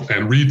world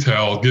and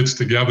retail gets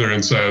together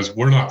and says,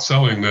 we're not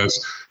selling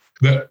this,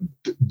 that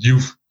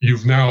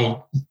you've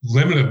now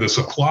limited the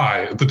supply.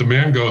 If the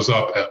demand goes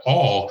up at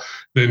all,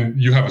 then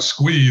you have a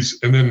squeeze,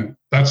 and then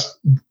that's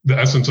the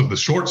essence of the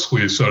short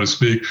squeeze, so to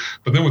speak.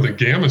 But then with a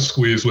gamma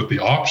squeeze with the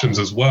options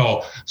as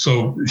well,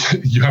 so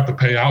you have to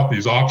pay out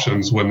these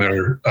options when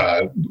they're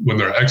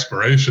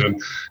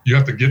expiration. You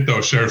have to get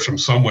those shares from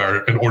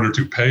somewhere in order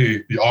to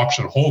pay the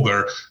option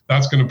holder.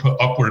 That's going to put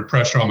upward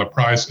pressure on the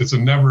price. It's a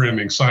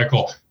never-ending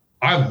cycle.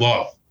 I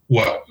love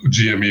what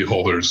GME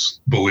holders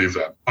believe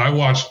in. I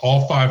watched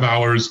all 5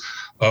 hours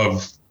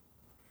of,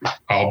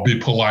 I'll be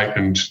polite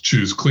and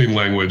choose clean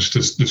language to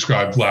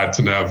describe Vlad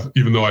Tenev,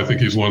 even though I think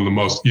he's one of the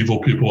most evil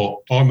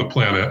people on the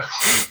planet.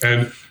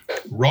 And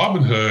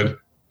Robinhood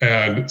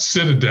and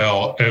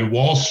Citadel and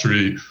Wall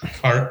Street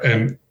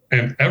and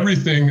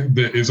everything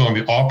that is on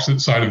the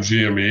opposite side of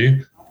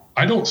GME,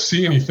 I don't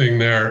see anything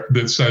there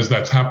that says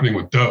that's happening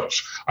with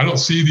Doge. I don't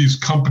see these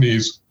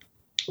companies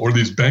or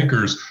these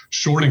bankers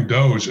shorting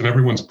Doge and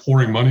everyone's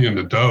pouring money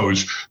into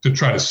Doge to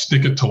try to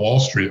stick it to Wall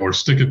Street or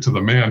stick it to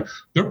the man.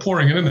 They're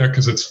pouring it in there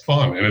because it's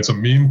fun and it's a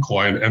meme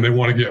coin and they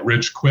want to get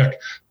rich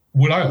quick.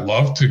 Would I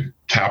love to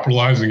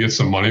capitalize and get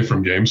some money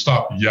from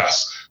GameStop?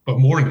 Yes. But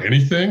more than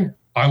anything,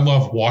 I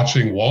love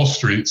watching Wall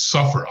Street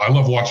suffer. I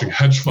love watching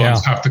hedge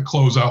funds have to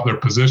close out their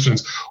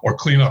positions or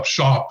clean up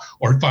shop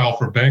or file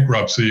for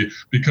bankruptcy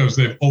because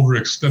they've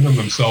overextended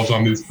themselves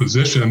on these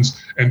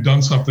positions and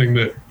done something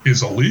that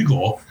is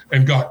illegal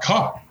and got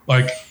caught.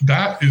 Like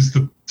that is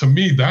to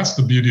me, that's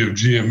the beauty of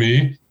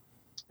GME.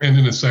 And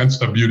in a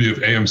sense, a beauty of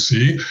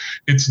AMC.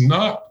 It's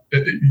not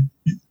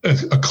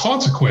a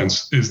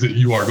consequence is that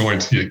you are going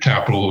to get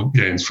capital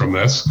gains from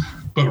this.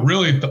 But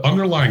really, the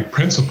underlying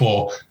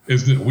principle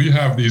is that we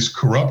have these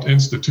corrupt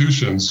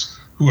institutions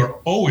who are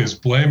always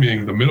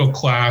blaming the middle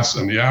class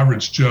and the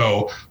average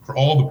Joe for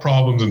all the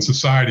problems in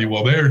society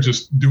while they are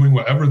just doing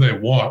whatever they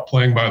want,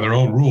 playing by their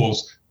own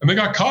rules. And they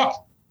got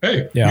caught.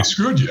 Hey, we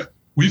screwed you.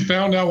 We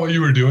found out what you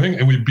were doing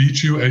and we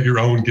beat you at your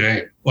own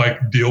game.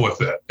 Like, deal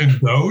with it.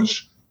 And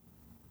Doge,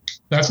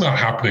 that's not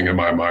happening in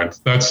my mind.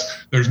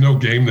 There's no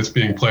game that's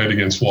being played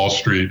against Wall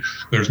Street.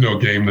 There's no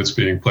game that's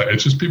being played.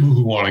 It's just people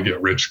who want to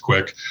get rich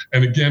quick.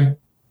 And again,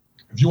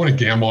 if you want to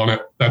gamble on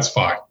it, that's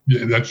fine.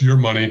 That's your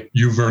money.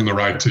 You've earned the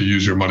right to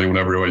use your money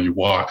whenever way you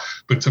want.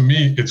 But to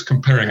me, it's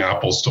comparing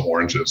apples to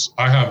oranges.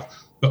 I have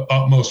the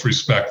utmost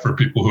respect for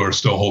people who are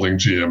still holding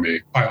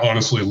GME. I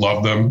honestly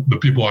love them. The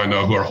people I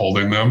know who are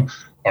holding them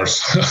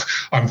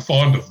I'm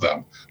fond of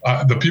them.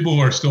 The people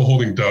who are still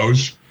holding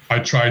Doge, I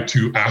try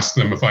to ask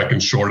them if I can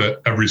short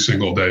it every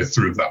single day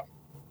through them.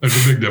 There's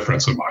a big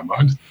difference in my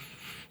mind.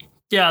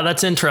 Yeah,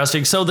 that's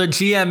interesting. So the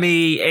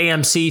GME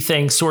AMC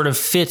thing sort of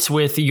fits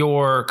with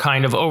your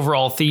kind of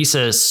overall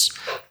thesis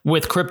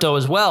with crypto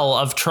as well,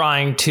 of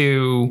trying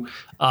to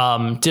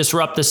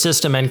disrupt the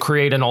system and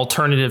create an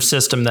alternative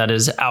system that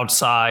is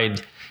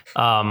outside,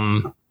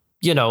 we'll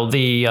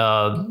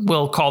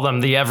call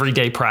them the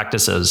everyday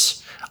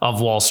practices of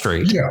Wall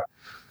Street.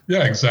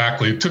 Yeah,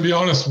 exactly. To be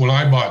honest, when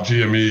I bought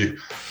GME,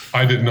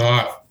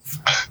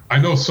 I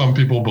know some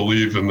people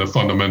believe in the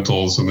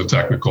fundamentals and the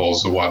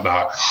technicals and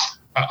whatnot.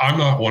 I'm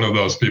not one of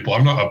those people.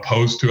 I'm not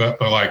opposed to it,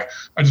 but like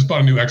I just bought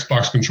a new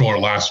Xbox controller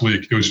last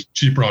week. It was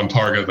cheaper on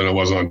Target than it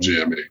was on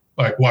GME.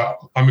 Like what?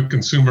 I'm a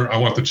consumer. I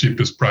want the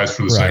cheapest price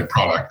for the same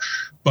product.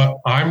 But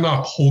I'm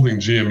not holding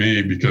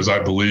GME because I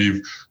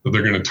believe that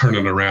they're going to turn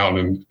it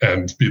around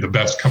and be the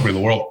best company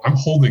in the world. I'm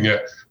holding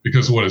it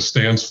because of what it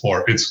stands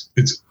for. It's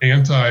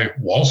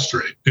anti-Wall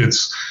Street.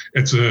 It's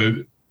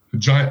a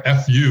giant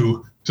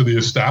FU to the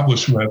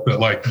establishment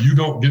that like you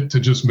don't get to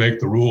just make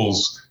the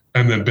rules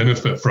and then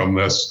benefit from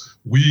this.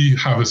 We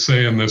have a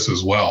say in this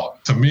as well.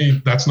 To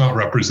me, that's not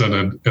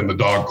represented in the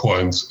dog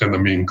coins and the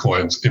meme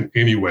coins in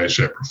any way,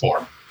 shape, or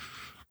form.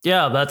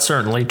 Yeah, that's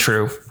certainly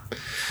true.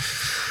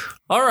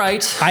 All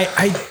right.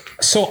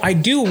 So I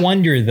do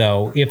wonder,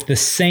 though, if the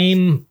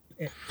same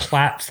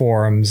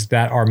platforms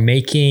that are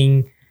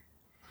making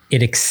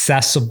it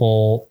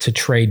accessible to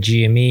trade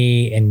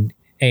GME and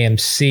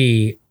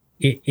AMC,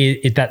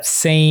 that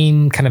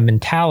same kind of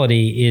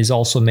mentality is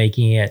also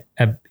making it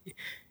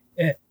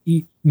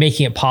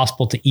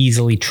possible to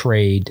easily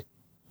trade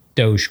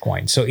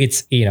Dogecoin. So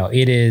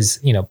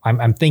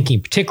I'm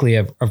thinking particularly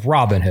of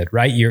Robinhood,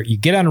 right? You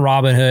get on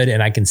Robinhood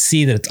and I can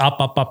see that it's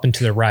up and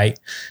to the right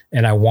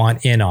and I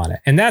want in on it.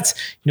 And that's,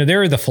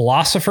 there are the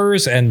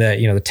philosophers and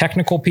the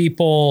technical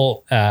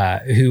people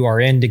who are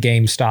into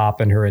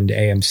GameStop and who are into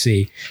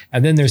AMC.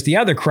 And then there's the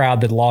other crowd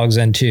that logs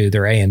into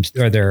their AMC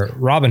or their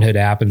Robinhood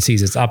app and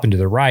sees it's up and to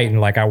the right. And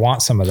like, I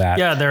want some of that.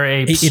 Yeah, they're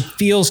apes.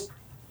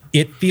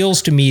 It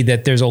feels to me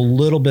that there's a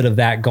little bit of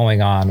that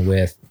going on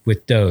with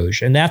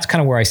Doge. And that's kind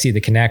of where I see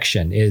the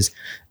connection is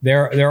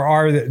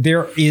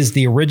there's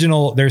the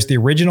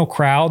original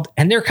crowd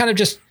and they're kind of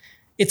just,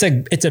 it's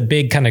a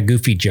big kind of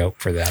goofy joke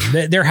for them.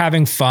 They're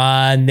having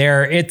fun.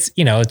 It's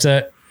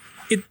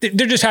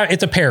they're just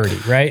it's a parody,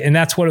 right? And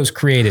that's what it was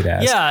created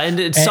as. Yeah, and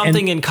it's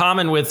something in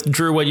common with,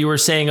 Drew, what you were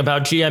saying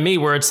about GME,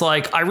 where it's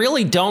like, I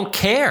really don't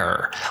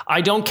care.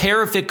 I don't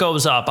care if it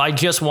goes up. I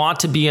just want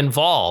to be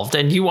involved.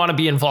 And you want to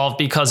be involved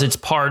because it's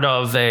part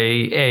of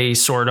a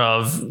sort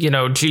of,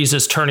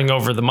 Jesus turning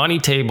over the money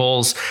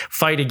tables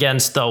fight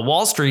against the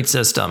Wall Street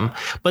system.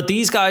 But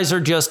these guys are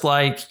just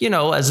like,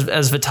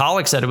 as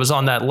Vitalik said, it was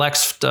on that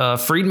Lex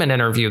Friedman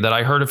interview that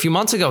I heard a few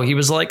months ago. He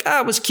was like,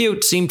 it was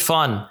cute, seemed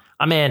fun.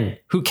 I'm in.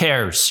 Who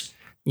cares?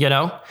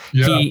 Yeah.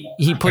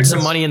 He put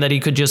some money in that he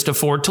could just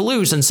afford to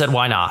lose and said,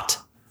 why not?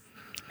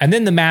 And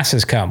then the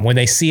masses come when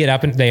they see it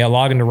up and they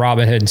log into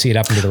Robinhood and see it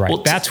up and to the right.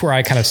 Well, that's where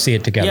I kind of see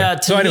it together. Yeah.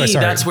 To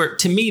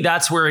me,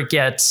 that's where it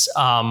gets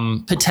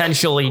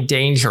potentially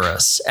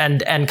dangerous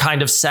and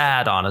kind of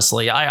sad.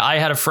 Honestly, I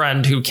had a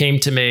friend who came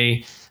to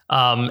me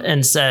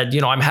and said,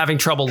 I'm having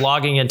trouble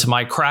logging into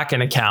my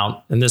Kraken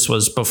account. And this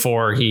was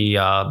before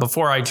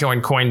I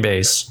joined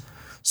Coinbase.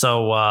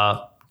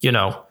 So,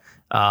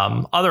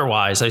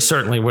 otherwise I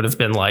certainly would have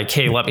been like,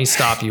 hey, let me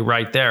stop you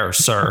right there,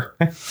 sir.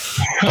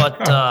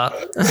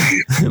 But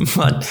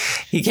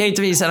he came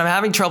to me and said, I'm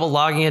having trouble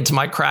logging into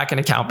my Kraken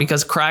account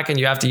because Kraken,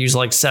 you have to use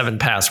like 7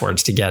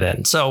 passwords to get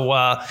in.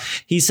 So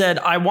he said,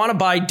 I want to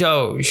buy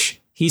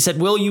Doge. He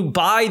said, will you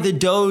buy the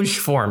Doge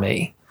for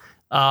me?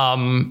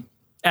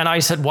 And I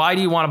said, why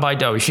do you want to buy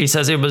Doge? He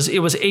says, it was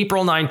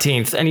April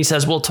 19th. And he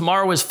says, well,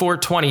 tomorrow is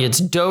 420. It's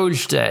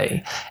Doge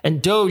Day.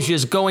 And Doge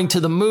is going to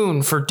the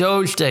moon for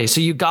Doge Day. So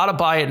you got to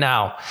buy it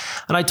now.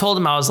 And I told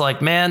him, I was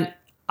like, man,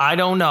 I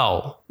don't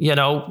know.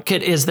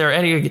 Is there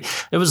any,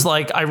 it was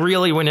like, I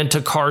really went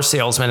into car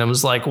salesman. It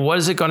was like, what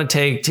is it going to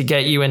take to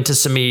get you into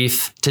some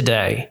ETH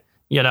today?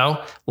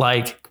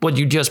 Like, would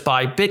you just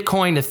buy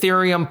Bitcoin,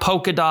 Ethereum,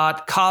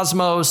 Polkadot,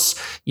 Cosmos,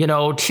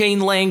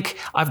 Chainlink?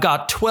 I've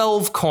got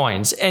 12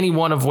 coins, any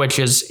one of which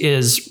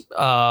is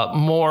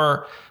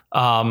more,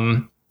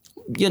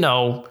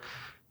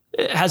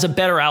 has a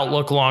better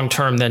outlook long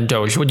term than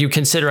Doge. Would you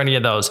consider any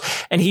of those?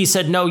 And he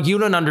said, no, you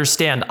don't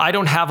understand. I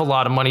don't have a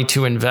lot of money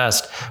to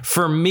invest.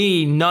 For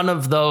me, none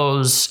of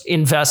those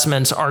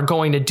investments are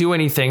going to do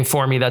anything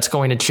for me that's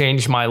going to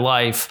change my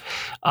life.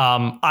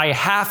 I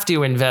have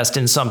to invest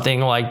in something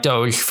like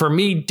Doge. For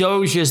me,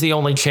 Doge is the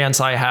only chance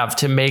I have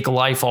to make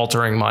life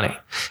altering money.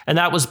 And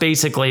that was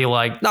basically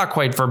like, not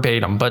quite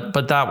verbatim,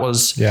 but that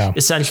was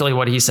essentially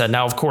what he said.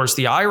 Now, of course,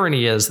 the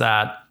irony is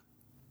that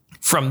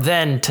from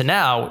then to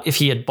now, if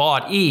he had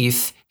bought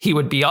ETH, he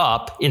would be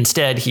up.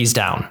 Instead, he's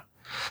down.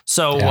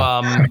 So,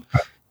 on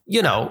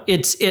the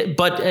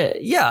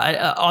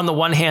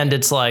one hand,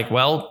 it's like,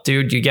 well,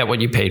 dude, you get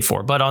what you paid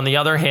for. But on the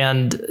other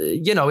hand,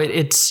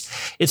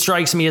 it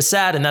strikes me as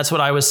sad. And that's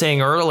what I was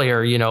saying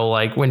earlier,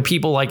 like when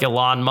people like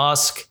Elon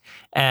Musk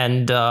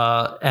and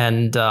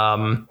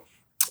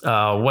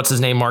what's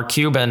his name? Mark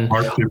Cuban.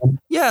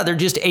 Yeah, they're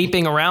just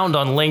aping around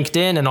on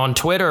LinkedIn and on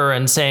Twitter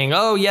and saying,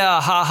 "Oh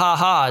yeah, ha ha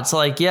ha." It's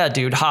like, yeah,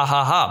 dude, ha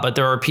ha ha. But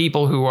there are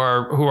people who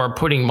are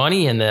putting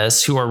money in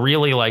this, who are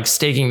really like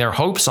staking their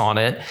hopes on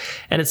it,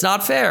 and it's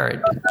not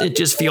fair. It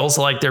just feels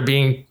like they're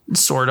being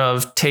sort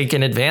of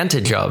taken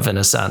advantage of in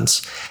a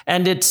sense.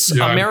 And it's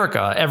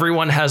America.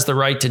 Everyone has the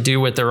right to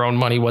do with their own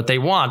money what they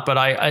want. But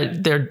I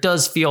there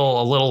does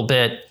feel a little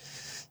bit.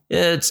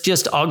 It's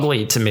just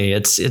ugly to me.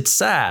 It's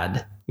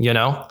sad.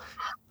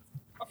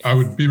 I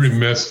would be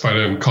remiss if I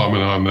didn't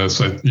comment on this.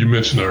 You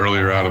mentioned it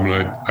earlier, Adam,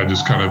 and I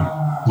just kind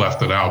of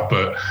left it out.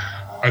 But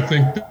I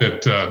think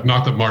that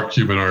not that Mark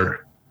Cuban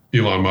or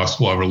Elon Musk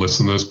will ever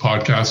listen to this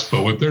podcast,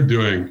 but what they're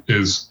doing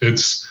is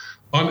it's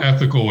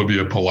unethical would be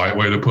a polite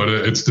way to put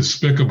it. It's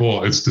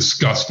despicable. It's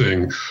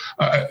disgusting.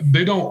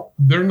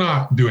 They're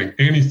not doing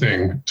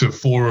anything to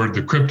forward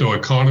the crypto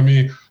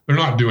economy. They're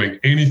not doing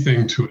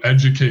anything to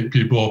educate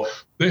people.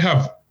 They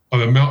have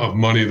an amount of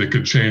money that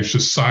could change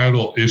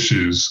societal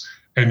issues,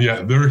 and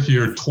yet they're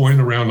here toying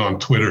around on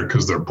Twitter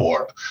because they're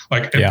bored.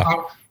 Like,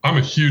 I'm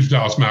a huge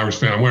Dallas Mavericks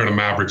fan. I'm wearing a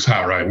Mavericks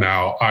hat right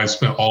now. I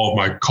spent all of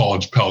my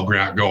college Pell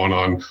Grant going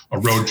on a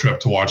road trip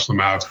to watch the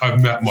Mavs. I've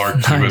met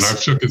Mark Cuban.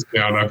 I've shook his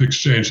hand. I've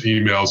exchanged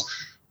emails,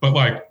 but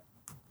like,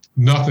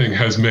 nothing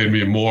has made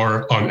me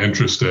more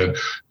uninterested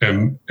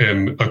in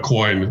a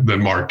coin than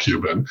Mark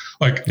Cuban.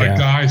 Like a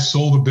guy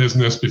sold a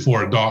business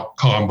before a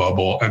 .com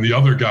bubble, and the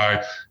other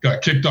guy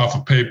got kicked off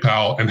of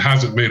PayPal and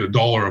hasn't made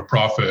 $1 of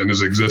profit in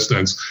his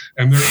existence.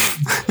 And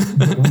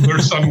they're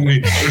suddenly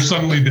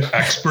the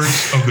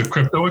experts of the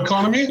crypto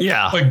economy.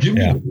 Yeah. Like, give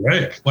me a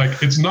break.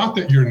 Like, it's not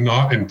that you're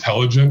not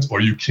intelligent or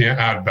you can't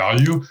add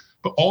value,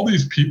 but all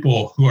these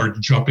people who are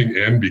jumping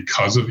in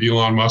because of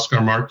Elon Musk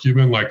or Mark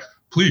Cuban, like,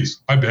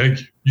 please, I beg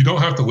you. You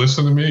don't have to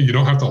listen to me. You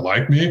don't have to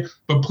like me,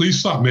 but please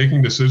stop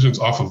making decisions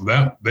off of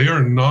them. They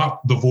are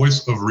not the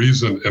voice of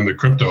reason in the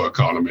crypto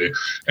economy.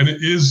 And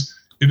it is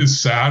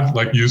sad.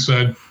 Like you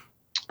said,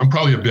 I'm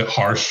probably a bit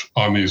harsh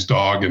on these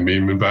dog and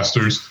meme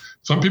investors.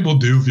 Some people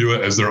do view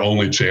it as their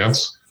only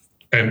chance.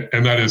 And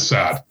that is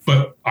sad.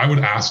 But I would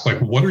ask, like,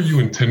 what are you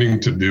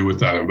intending to do with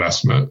that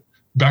investment?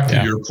 Back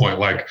to your point,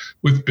 like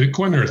with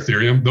Bitcoin or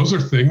Ethereum, those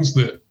are things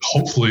that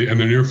hopefully in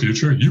the near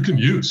future you can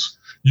use.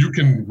 You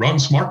can run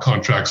smart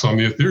contracts on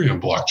the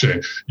Ethereum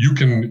blockchain. You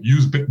can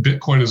use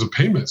Bitcoin as a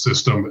payment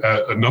system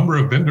at a number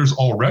of vendors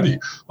already.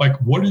 Like,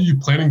 what are you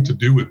planning to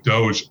do with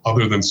Doge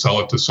other than sell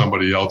it to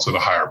somebody else at a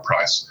higher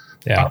price?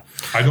 Yeah.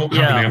 I don't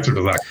have an answer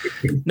to that.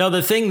 No,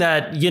 the thing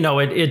that,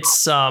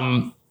 it's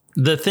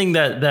the thing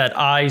that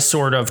I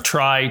sort of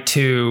try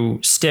to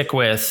stick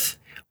with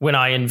when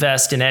I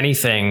invest in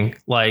anything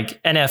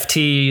like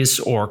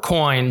NFTs or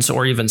coins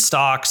or even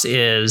stocks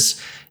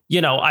is,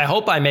 I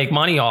hope I make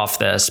money off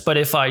this, but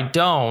if I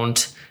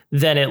don't,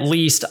 then at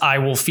least I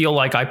will feel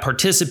like I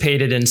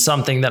participated in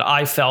something that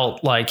I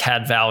felt like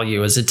had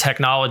value, as a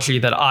technology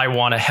that I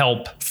want to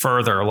help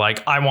further.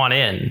 Like, I want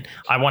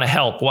to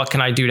help. What can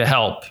I do to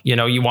help?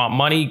 You want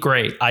money?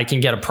 Great. I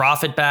can get a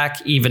profit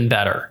back, even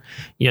better.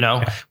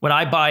 When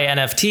I buy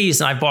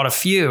NFTs, and I bought a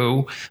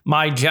few,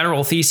 my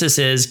general thesis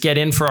is get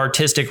in for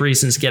artistic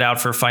reasons, get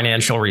out for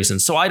financial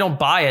reasons. So I don't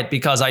buy it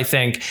because I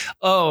think,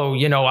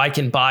 I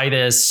can buy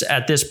this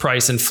at this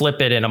price and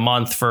flip it in a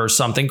month for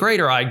something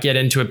greater. I get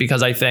into it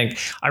because I think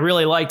I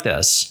really like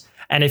this.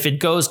 And if it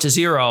goes to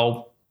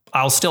zero,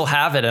 I'll still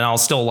have it and I'll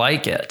still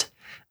like it.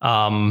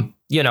 I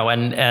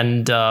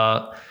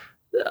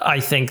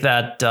think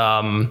that,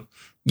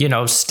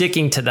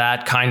 sticking to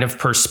that kind of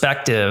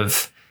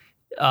perspective,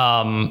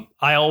 I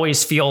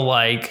always feel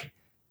like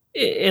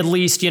at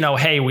least,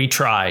 hey, we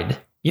tried.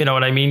 You know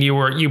what I mean?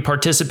 You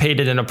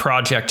participated in a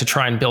project to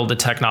try and build a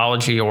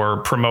technology or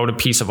promote a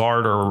piece of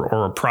art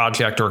or a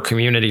project or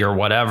community or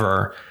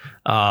whatever.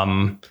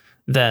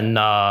 Then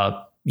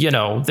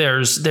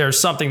there's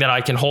something that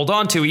I can hold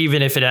on to,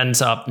 even if it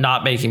ends up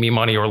not making me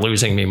money or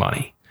losing me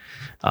money.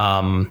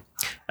 And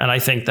I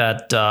think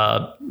that,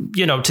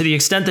 to the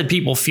extent that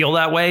people feel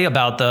that way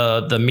about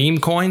the meme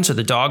coins or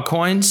the dog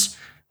coins,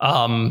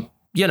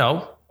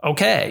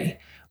 okay.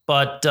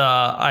 But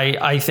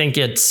I think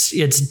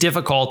it's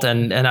difficult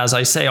and as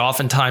I say,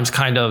 oftentimes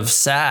kind of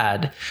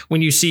sad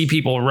when you see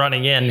people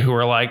running in who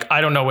are like,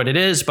 I don't know what it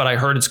is, but I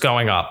heard it's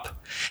going up.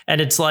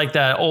 And it's like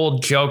that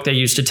old joke they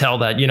used to tell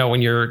that,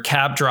 when your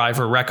cab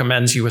driver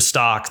recommends you a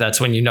stock, that's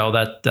when you know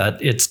that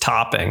it's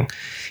topping.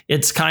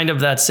 It's kind of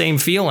that same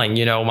feeling.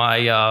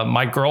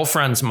 My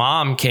girlfriend's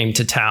mom came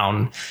to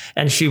town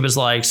and she was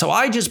like, so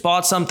I just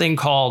bought something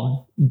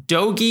called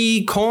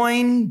Doge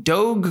coin.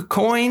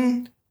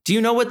 Do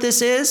you know what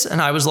this is?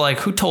 And I was like,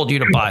 who told you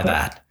to buy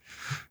that?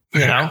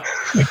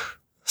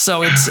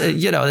 So it's,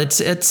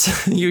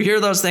 it's, you hear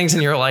those things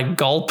and you're like,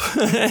 gulp,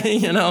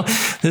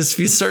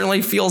 this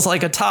certainly feels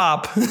like a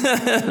top.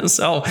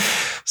 so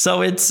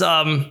it's,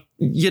 I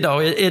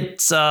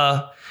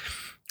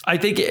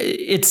think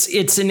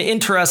it's an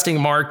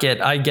interesting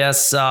market, I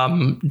guess.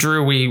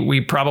 Drew,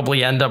 we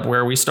probably end up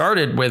where we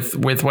started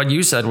with what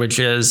you said, which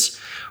is,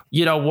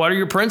 what are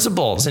your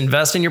principles?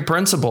 Invest in your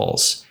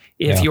principles.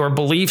 If your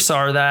beliefs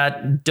are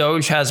that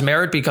Doge has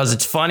merit because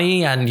it's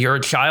funny and you're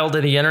a child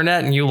of the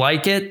internet and you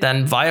like it,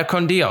 then vaya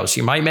con Dios.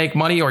 You might make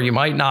money or you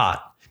might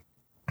not.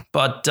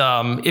 But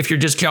if you're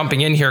just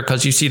jumping in here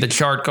because you see the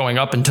chart going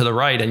up and to the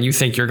right and you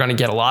think you're going to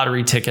get a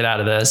lottery ticket out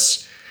of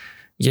this,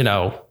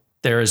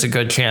 there is a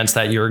good chance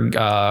that you're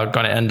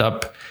going to end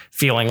up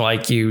feeling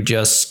like you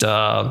just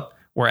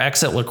were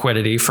exit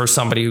liquidity for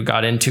somebody who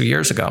got in 2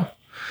 years ago.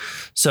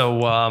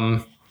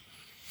 So,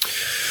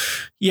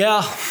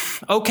 yeah.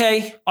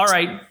 Okay. All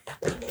right.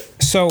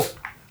 So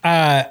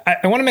I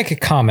want to make a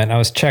comment. I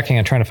was checking.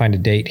 I'm trying to find a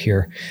date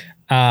here.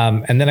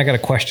 And then I got a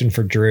question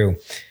for Drew.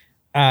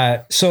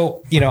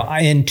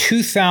 In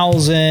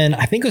 2000,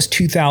 I think it was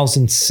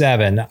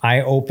 2007,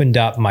 I opened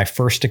up my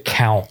first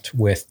account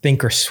with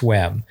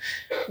Thinkorswim,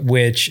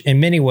 which in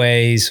many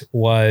ways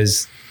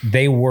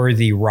they were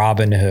the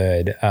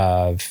Robinhood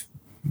of,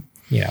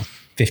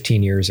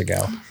 15 years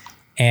ago.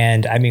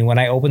 And I mean, when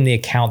I opened the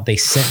account, they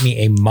sent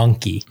me a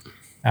monkey.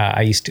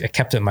 I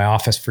kept it in my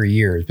office for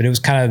years, but it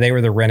was they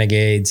were the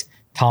renegades,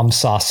 Tom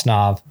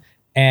Sosnov.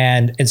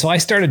 And so I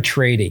started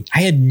trading. I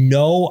had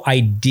no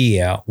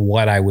idea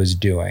what I was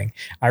doing.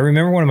 I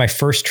remember one of my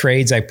first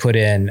trades I put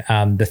in,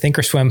 the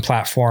Thinkorswim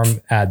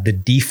platform, the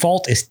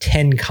default is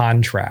 10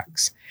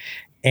 contracts.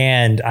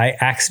 And I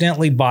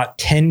accidentally bought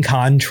 10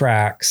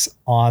 contracts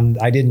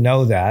I didn't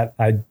know that.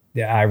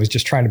 I was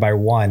just trying to buy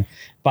one,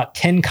 bought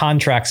 10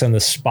 contracts on the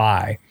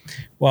SPY.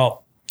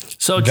 Well,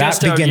 so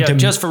just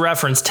for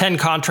reference, 10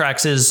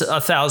 contracts is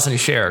 1,000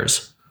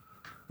 shares.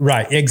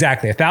 Right,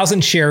 exactly.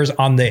 1,000 shares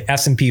on the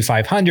S&P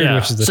 500,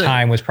 which at the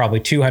time was probably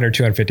 200,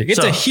 250. It's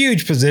a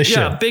huge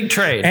position. Yeah, big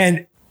trade.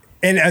 And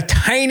a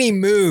tiny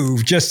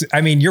move,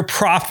 your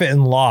profit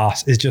and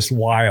loss is just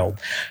wild.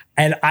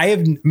 And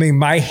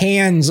my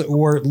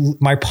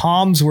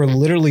palms were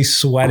literally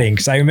sweating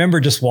because I remember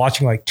just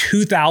watching like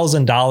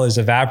 $2,000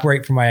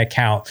 evaporate from my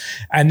account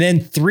and then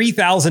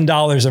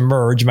 $3,000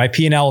 emerge. My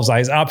P&L was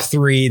up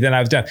 3, then I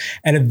was done.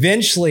 And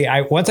eventually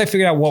once I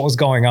figured out what was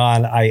going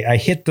on, I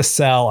hit the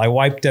sell, I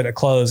wiped it at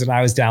close and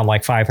I was down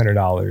like $500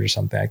 or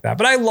something like that.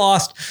 But I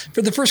lost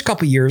for the first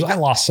couple of years, I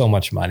lost so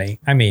much money.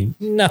 I mean,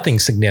 nothing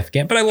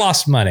significant, but I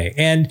lost money.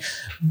 And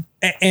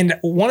And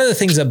one of the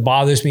things that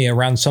bothers me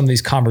around some of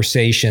these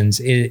conversations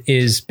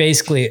is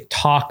basically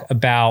talk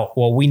about,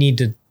 well, we need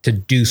to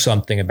do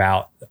something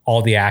about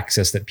all the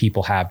access that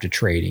people have to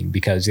trading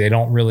because they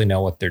don't really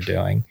know what they're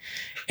doing.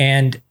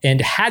 And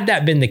had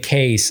that been the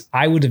case,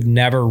 I would have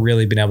never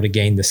really been able to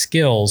gain the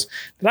skills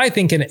that I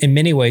think in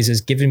many ways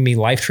has given me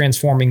life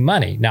transforming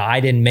money. Now, I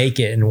didn't make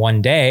it in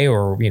one day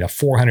or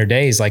 400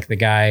 days like the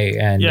guy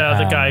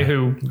the guy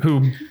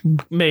who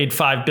made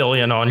 5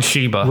 billion on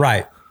Shiba.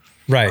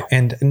 Right.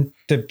 And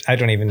I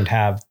don't even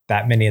have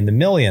that many in the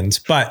millions,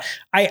 but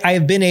I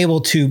have been able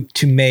to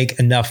make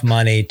enough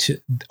money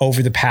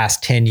over the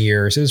past 10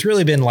 years. It's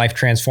really been life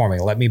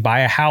transforming. Let me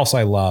buy a house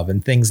I love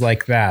and things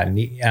like that.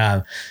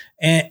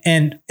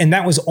 And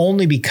that was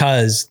only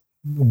because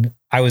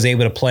I was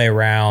able to play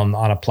around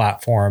on a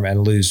platform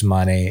and lose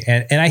money.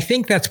 And I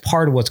think that's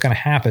part of what's going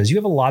to happen is you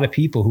have a lot of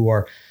people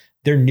who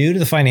they're new to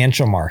the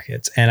financial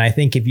markets. And I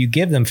think if you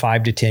give them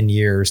 5 to 10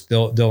 years,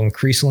 they'll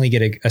increasingly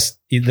get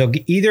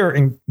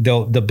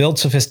they'll build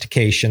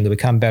sophistication, they'll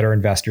become better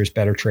investors,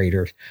 better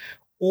traders,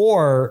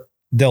 or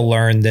they'll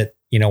learn that,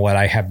 you know what,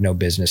 I have no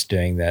business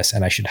doing this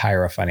and I should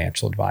hire a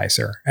financial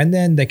advisor, and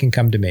then they can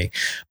come to me.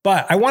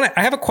 But I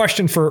have a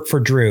question for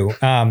Drew,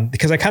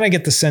 because I kind of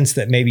get the sense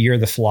that maybe you're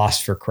the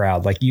philosopher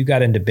crowd. Like you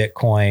got into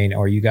Bitcoin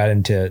or you got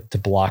into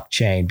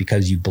blockchain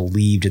because you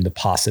believed in the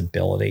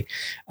possibility.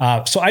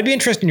 So I'd be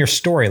interested in your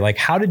story. Like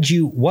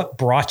what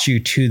brought you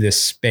to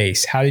this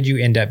space? How did you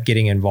end up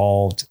getting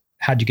involved?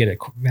 How'd you get it?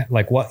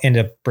 Like what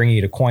ended up bringing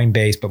you to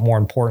Coinbase? But more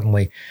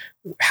importantly,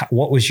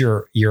 what was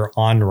your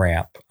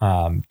on-ramp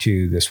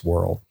to this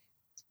world?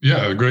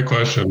 Yeah, great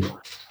question.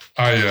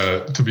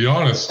 To be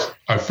honest,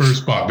 I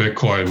first bought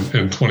Bitcoin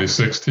in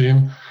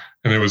 2016,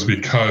 and it was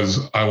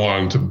because I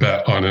wanted to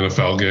bet on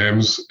NFL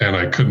games, and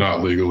I could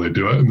not legally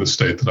do it in the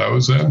state that I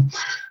was in.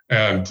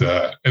 And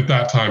at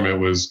that time, it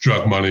was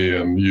drug money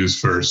and used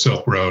for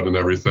Silk Road and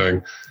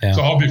everything. Yeah.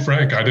 So I'll be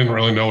frank, I didn't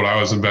really know what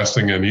I was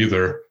investing in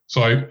either.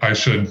 So I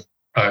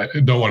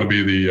don't want to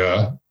be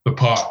the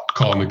pot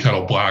calling the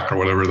kettle black or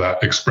whatever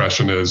that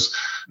expression is,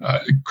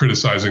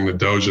 criticizing the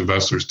Doge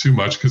investors too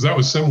much, because that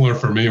was similar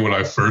for me when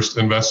I first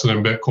invested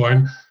in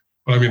Bitcoin.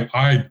 But I mean,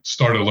 I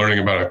started learning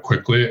about it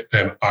quickly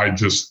and I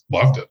just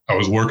loved it. I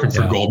was working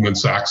for Goldman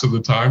Sachs at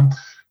the time,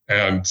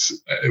 and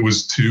it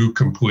was two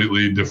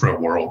completely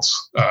different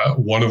worlds.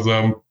 One of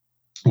them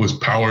was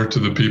power to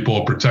the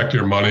people, protect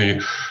your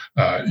money.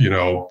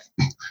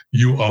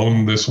 You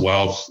own this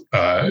wealth.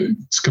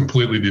 It's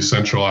completely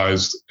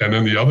decentralized. And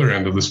then the other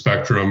end of the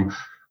spectrum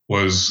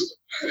was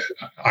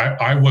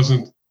I was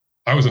in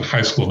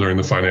high school during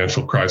the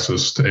financial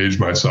crisis. To age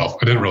myself,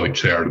 I didn't really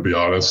care, to be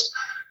honest.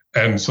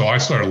 And so I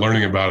started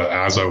learning about it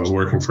as I was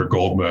working for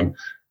Goldman.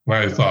 And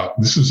I thought,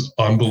 this is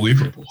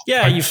unbelievable.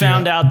 Yeah, you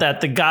found out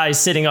that the guy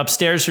sitting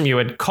upstairs from you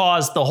had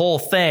caused the whole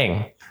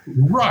thing.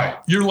 Right.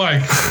 You're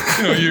like,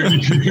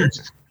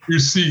 your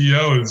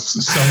CEO is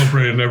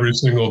celebrated every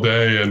single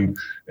day,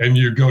 and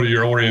you go to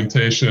your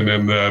orientation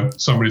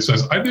and somebody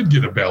says, I did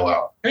get a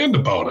bailout and a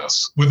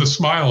bonus, with a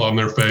smile on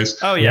their face.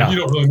 Oh, yeah. You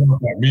don't really know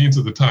what that means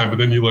at the time, but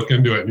then you look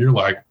into it and you're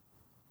like,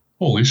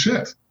 holy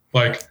shit.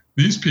 Like,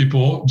 these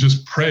people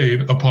just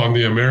preyed upon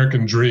the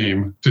American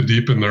dream to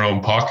deepen their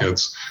own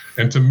pockets.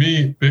 And to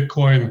me,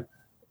 Bitcoin,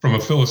 from a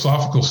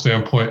philosophical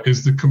standpoint,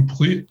 is the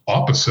complete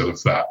opposite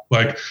of that.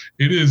 Like,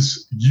 it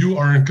is, you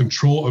are in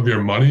control of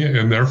your money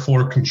and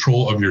therefore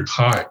control of your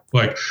time.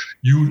 Like,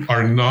 you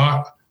are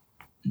not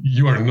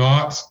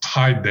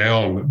tied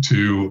down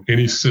to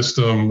any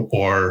system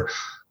or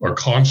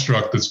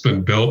construct that's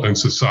been built in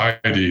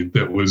society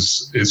that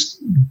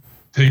is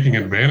taking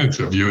advantage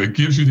of you. It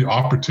gives you the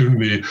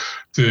opportunity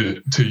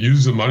to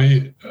use the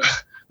money.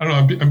 I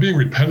don't know, I'm being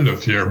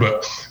repetitive here,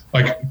 but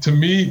like, to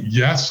me,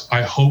 yes,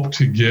 I hope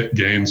to get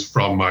gains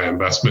from my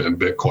investment in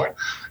Bitcoin.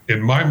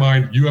 In my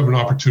mind, you have an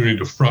opportunity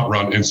to front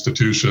run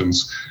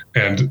institutions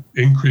and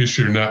increase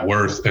your net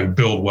worth and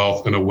build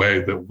wealth in a way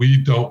that we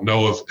don't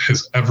know if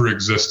has ever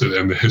existed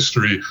in the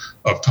history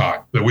of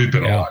time that we've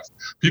been alive.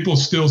 People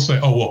still say,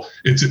 oh, well,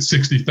 it's at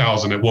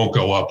 60,000. It won't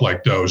go up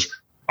like Doge.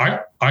 I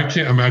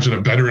can't imagine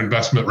a better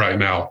investment right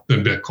now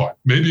than Bitcoin.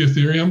 Maybe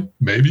Ethereum,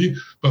 maybe.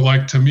 But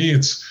like, to me,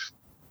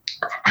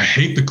 I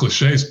hate the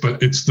cliches,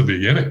 but it's the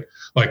beginning.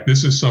 Like,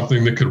 this is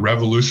something that could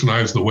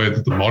revolutionize the way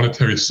that the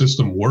monetary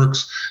system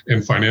works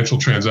and financial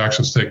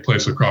transactions take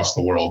place across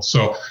the world.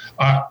 So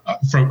I'm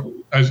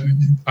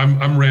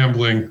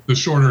rambling. The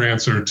shorter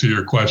answer to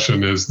your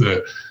question is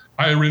that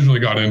I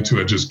originally got into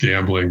it just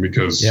gambling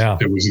because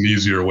it was an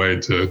easier way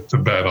to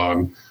bet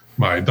on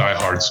my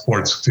diehard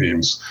sports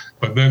teams.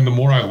 But then the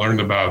more I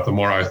learned about it, the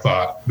more I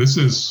thought, this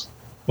is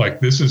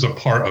a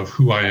part of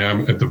who I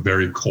am at the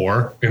very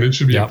core, and it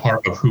should be a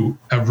part of who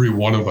every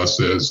one of us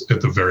is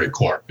at the very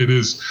core. It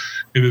is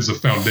a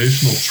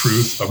foundational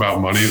truth about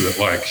money that,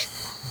 like,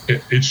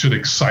 it should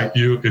excite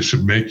you. It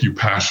should make you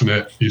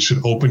passionate. You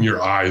should open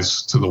your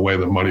eyes to the way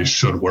that money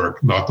should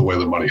work, not the way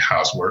that money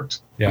has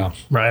worked. Yeah.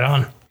 Right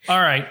on. All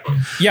right.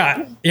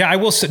 Yeah. I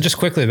will say just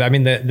quickly. I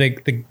mean,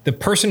 the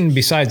person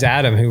besides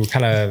Adam who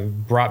kind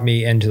of brought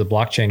me into the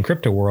blockchain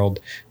crypto world,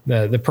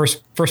 the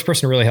first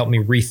person to really help me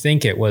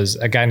rethink it was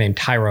a guy named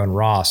Tyrone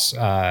Ross,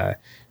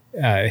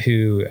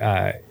 who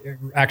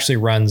actually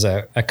runs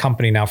a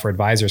company now for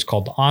advisors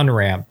called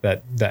OnRamp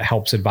that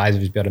helps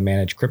advisors be able to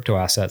manage crypto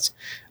assets.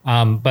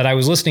 But I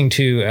was listening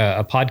to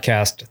a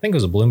podcast, I think it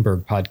was a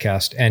Bloomberg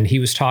podcast, and he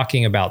was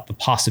talking about the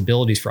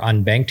possibilities for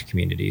unbanked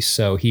communities.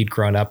 So he'd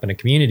grown up in a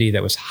community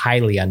that was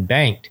highly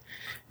unbanked.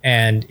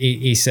 And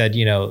he said,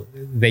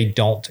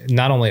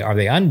 not only are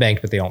they unbanked,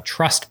 but they don't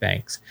trust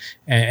banks.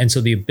 And so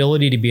the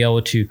ability to be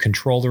able to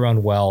control their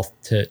own wealth,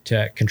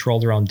 to control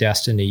their own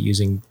destiny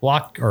using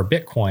block or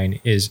Bitcoin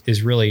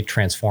is really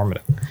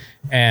transformative.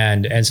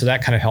 And so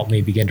that kind of helped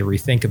me begin to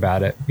rethink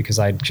about it, because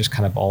I just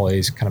kind of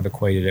always kind of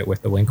equated it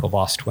with the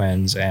Winklevoss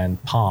twins and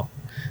Pomp.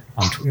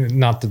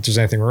 Not that there's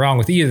anything wrong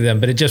with either of them,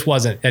 but it just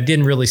wasn't, I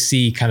didn't really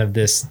see kind of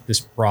this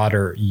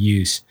broader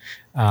use.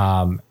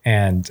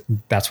 And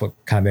that's what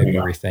kind of made me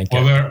rethink it.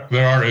 Well,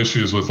 there are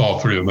issues with all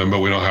three of them, but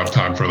we don't have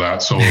time for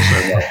that. So we'll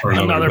save that for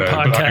another day.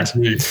 podcast.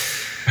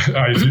 But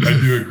I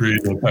do agree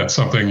that that's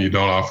something you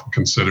don't often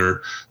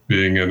consider,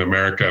 being in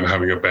America and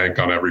having a bank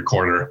on every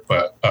corner,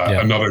 but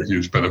another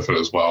huge benefit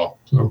as well.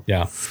 So.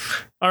 Yeah.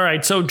 All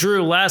right. So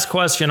Drew, last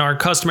question, our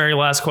customary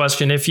last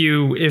question. If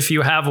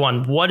you have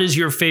one, what is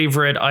your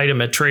favorite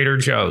item at Trader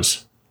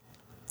Joe's?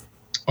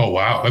 Oh,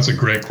 wow. That's a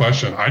great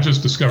question. I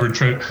just discovered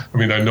I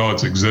know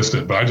it's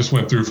existed, but I just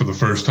went through for the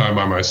first time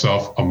by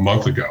myself a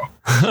month ago.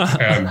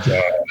 And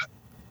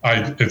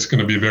it's going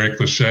to be very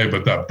cliche,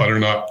 but that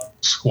butternut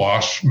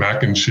squash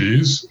mac and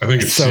cheese, I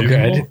think it's so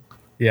good.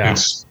 Yeah.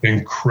 It's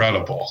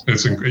incredible.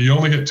 You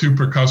only get 2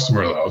 per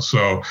customer though.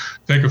 So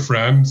take a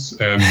friend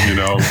and,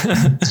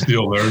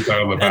 steal theirs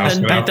out of the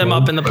basket. And then beat them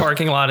up in the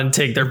parking lot and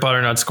take their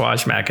butternut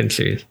squash mac and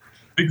cheese.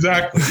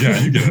 Exactly. Yeah,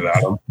 you get it,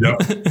 Adam.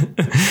 Yep.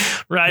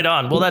 Right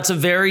on. Well, that's a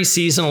very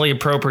seasonally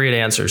appropriate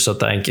answer. So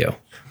thank you.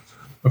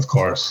 Of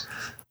course.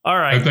 All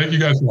right. And thank you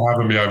guys for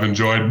having me. I've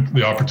enjoyed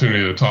the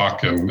opportunity to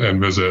talk and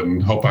visit,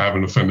 and hope I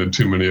haven't offended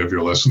too many of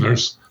your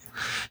listeners.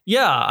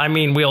 Yeah, I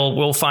mean,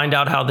 we'll find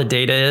out how the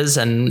data is,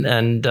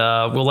 and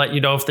we'll let you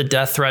know if the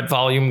death threat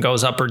volume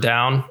goes up or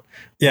down.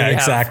 Yeah,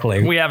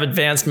 exactly. We have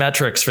advanced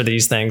metrics for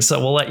these things, so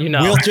we'll let you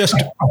know.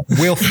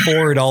 We'll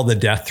forward all the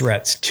death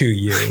threats to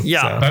you.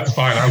 Yeah, so. That's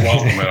fine. I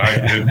welcome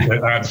it.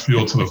 It adds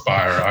fuel to the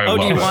fire.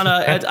 Do you want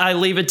to? I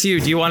leave it to you.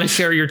 Do you want to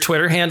share your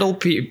Twitter handle?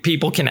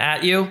 People can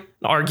 @ you,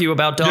 argue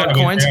about dog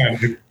coins.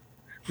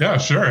 Yeah,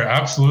 sure.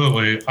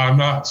 Absolutely. I'm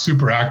not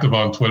super active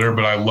on Twitter,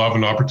 but I love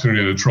an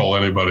opportunity to troll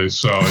anybody.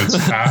 So it's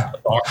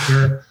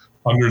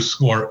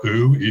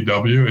 @Dr_EW,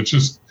 EW. It's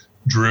just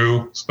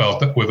Drew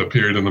spelled with a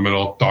period in the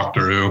middle,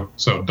 Dr. U.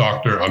 So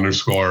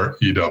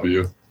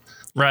Dr_EW.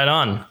 Right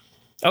on.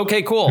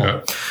 Okay, cool.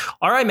 Yeah.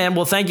 All right, man.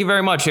 Well, thank you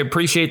very much. I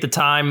appreciate the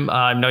time.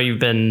 I know you've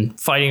been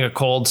fighting a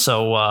cold,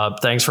 so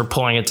thanks for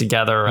pulling it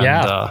together.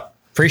 Yeah, and,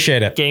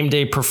 appreciate it. Game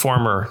day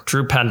performer,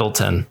 Drew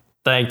Pendleton.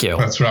 Thank you.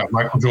 That's right.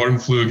 Michael Jordan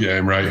flu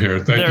game right here.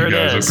 Thank you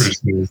guys. I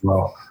appreciate it as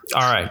well.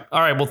 All right.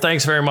 Well,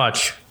 thanks very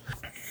much.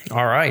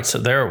 All right. So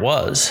there it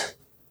was.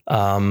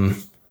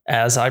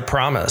 As I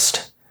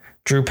promised,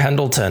 Drew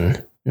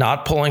Pendleton,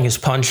 not pulling his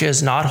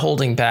punches, not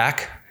holding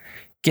back,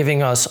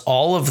 giving us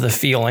all of the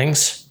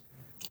feelings,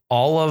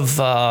 all of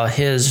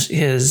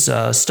his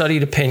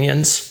studied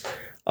opinions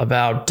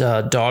about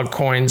dog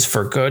coins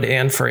for good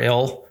and for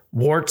ill,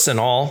 warts and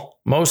all,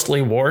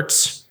 mostly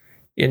warts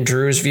in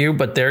Drew's view,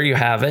 but there you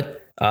have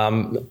it.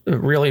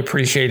 Really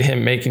appreciate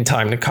him making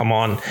time to come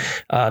on.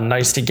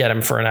 Nice to get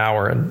him for an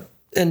hour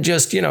and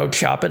just,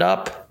 chop it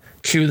up,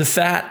 chew the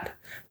fat,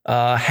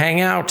 hang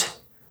out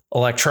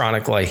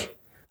electronically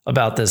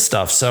about this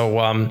stuff.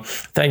 So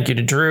thank you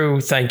to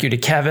Drew. Thank you to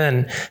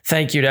Kevin.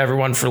 Thank you to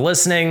everyone for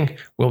listening.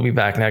 We'll be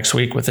back next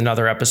week with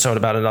another episode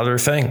about another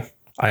thing.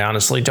 I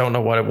honestly don't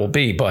know what it will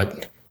be,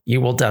 but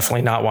you will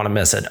definitely not want to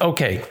miss it.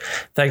 Okay.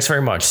 Thanks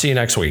very much. See you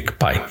next week.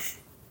 Bye.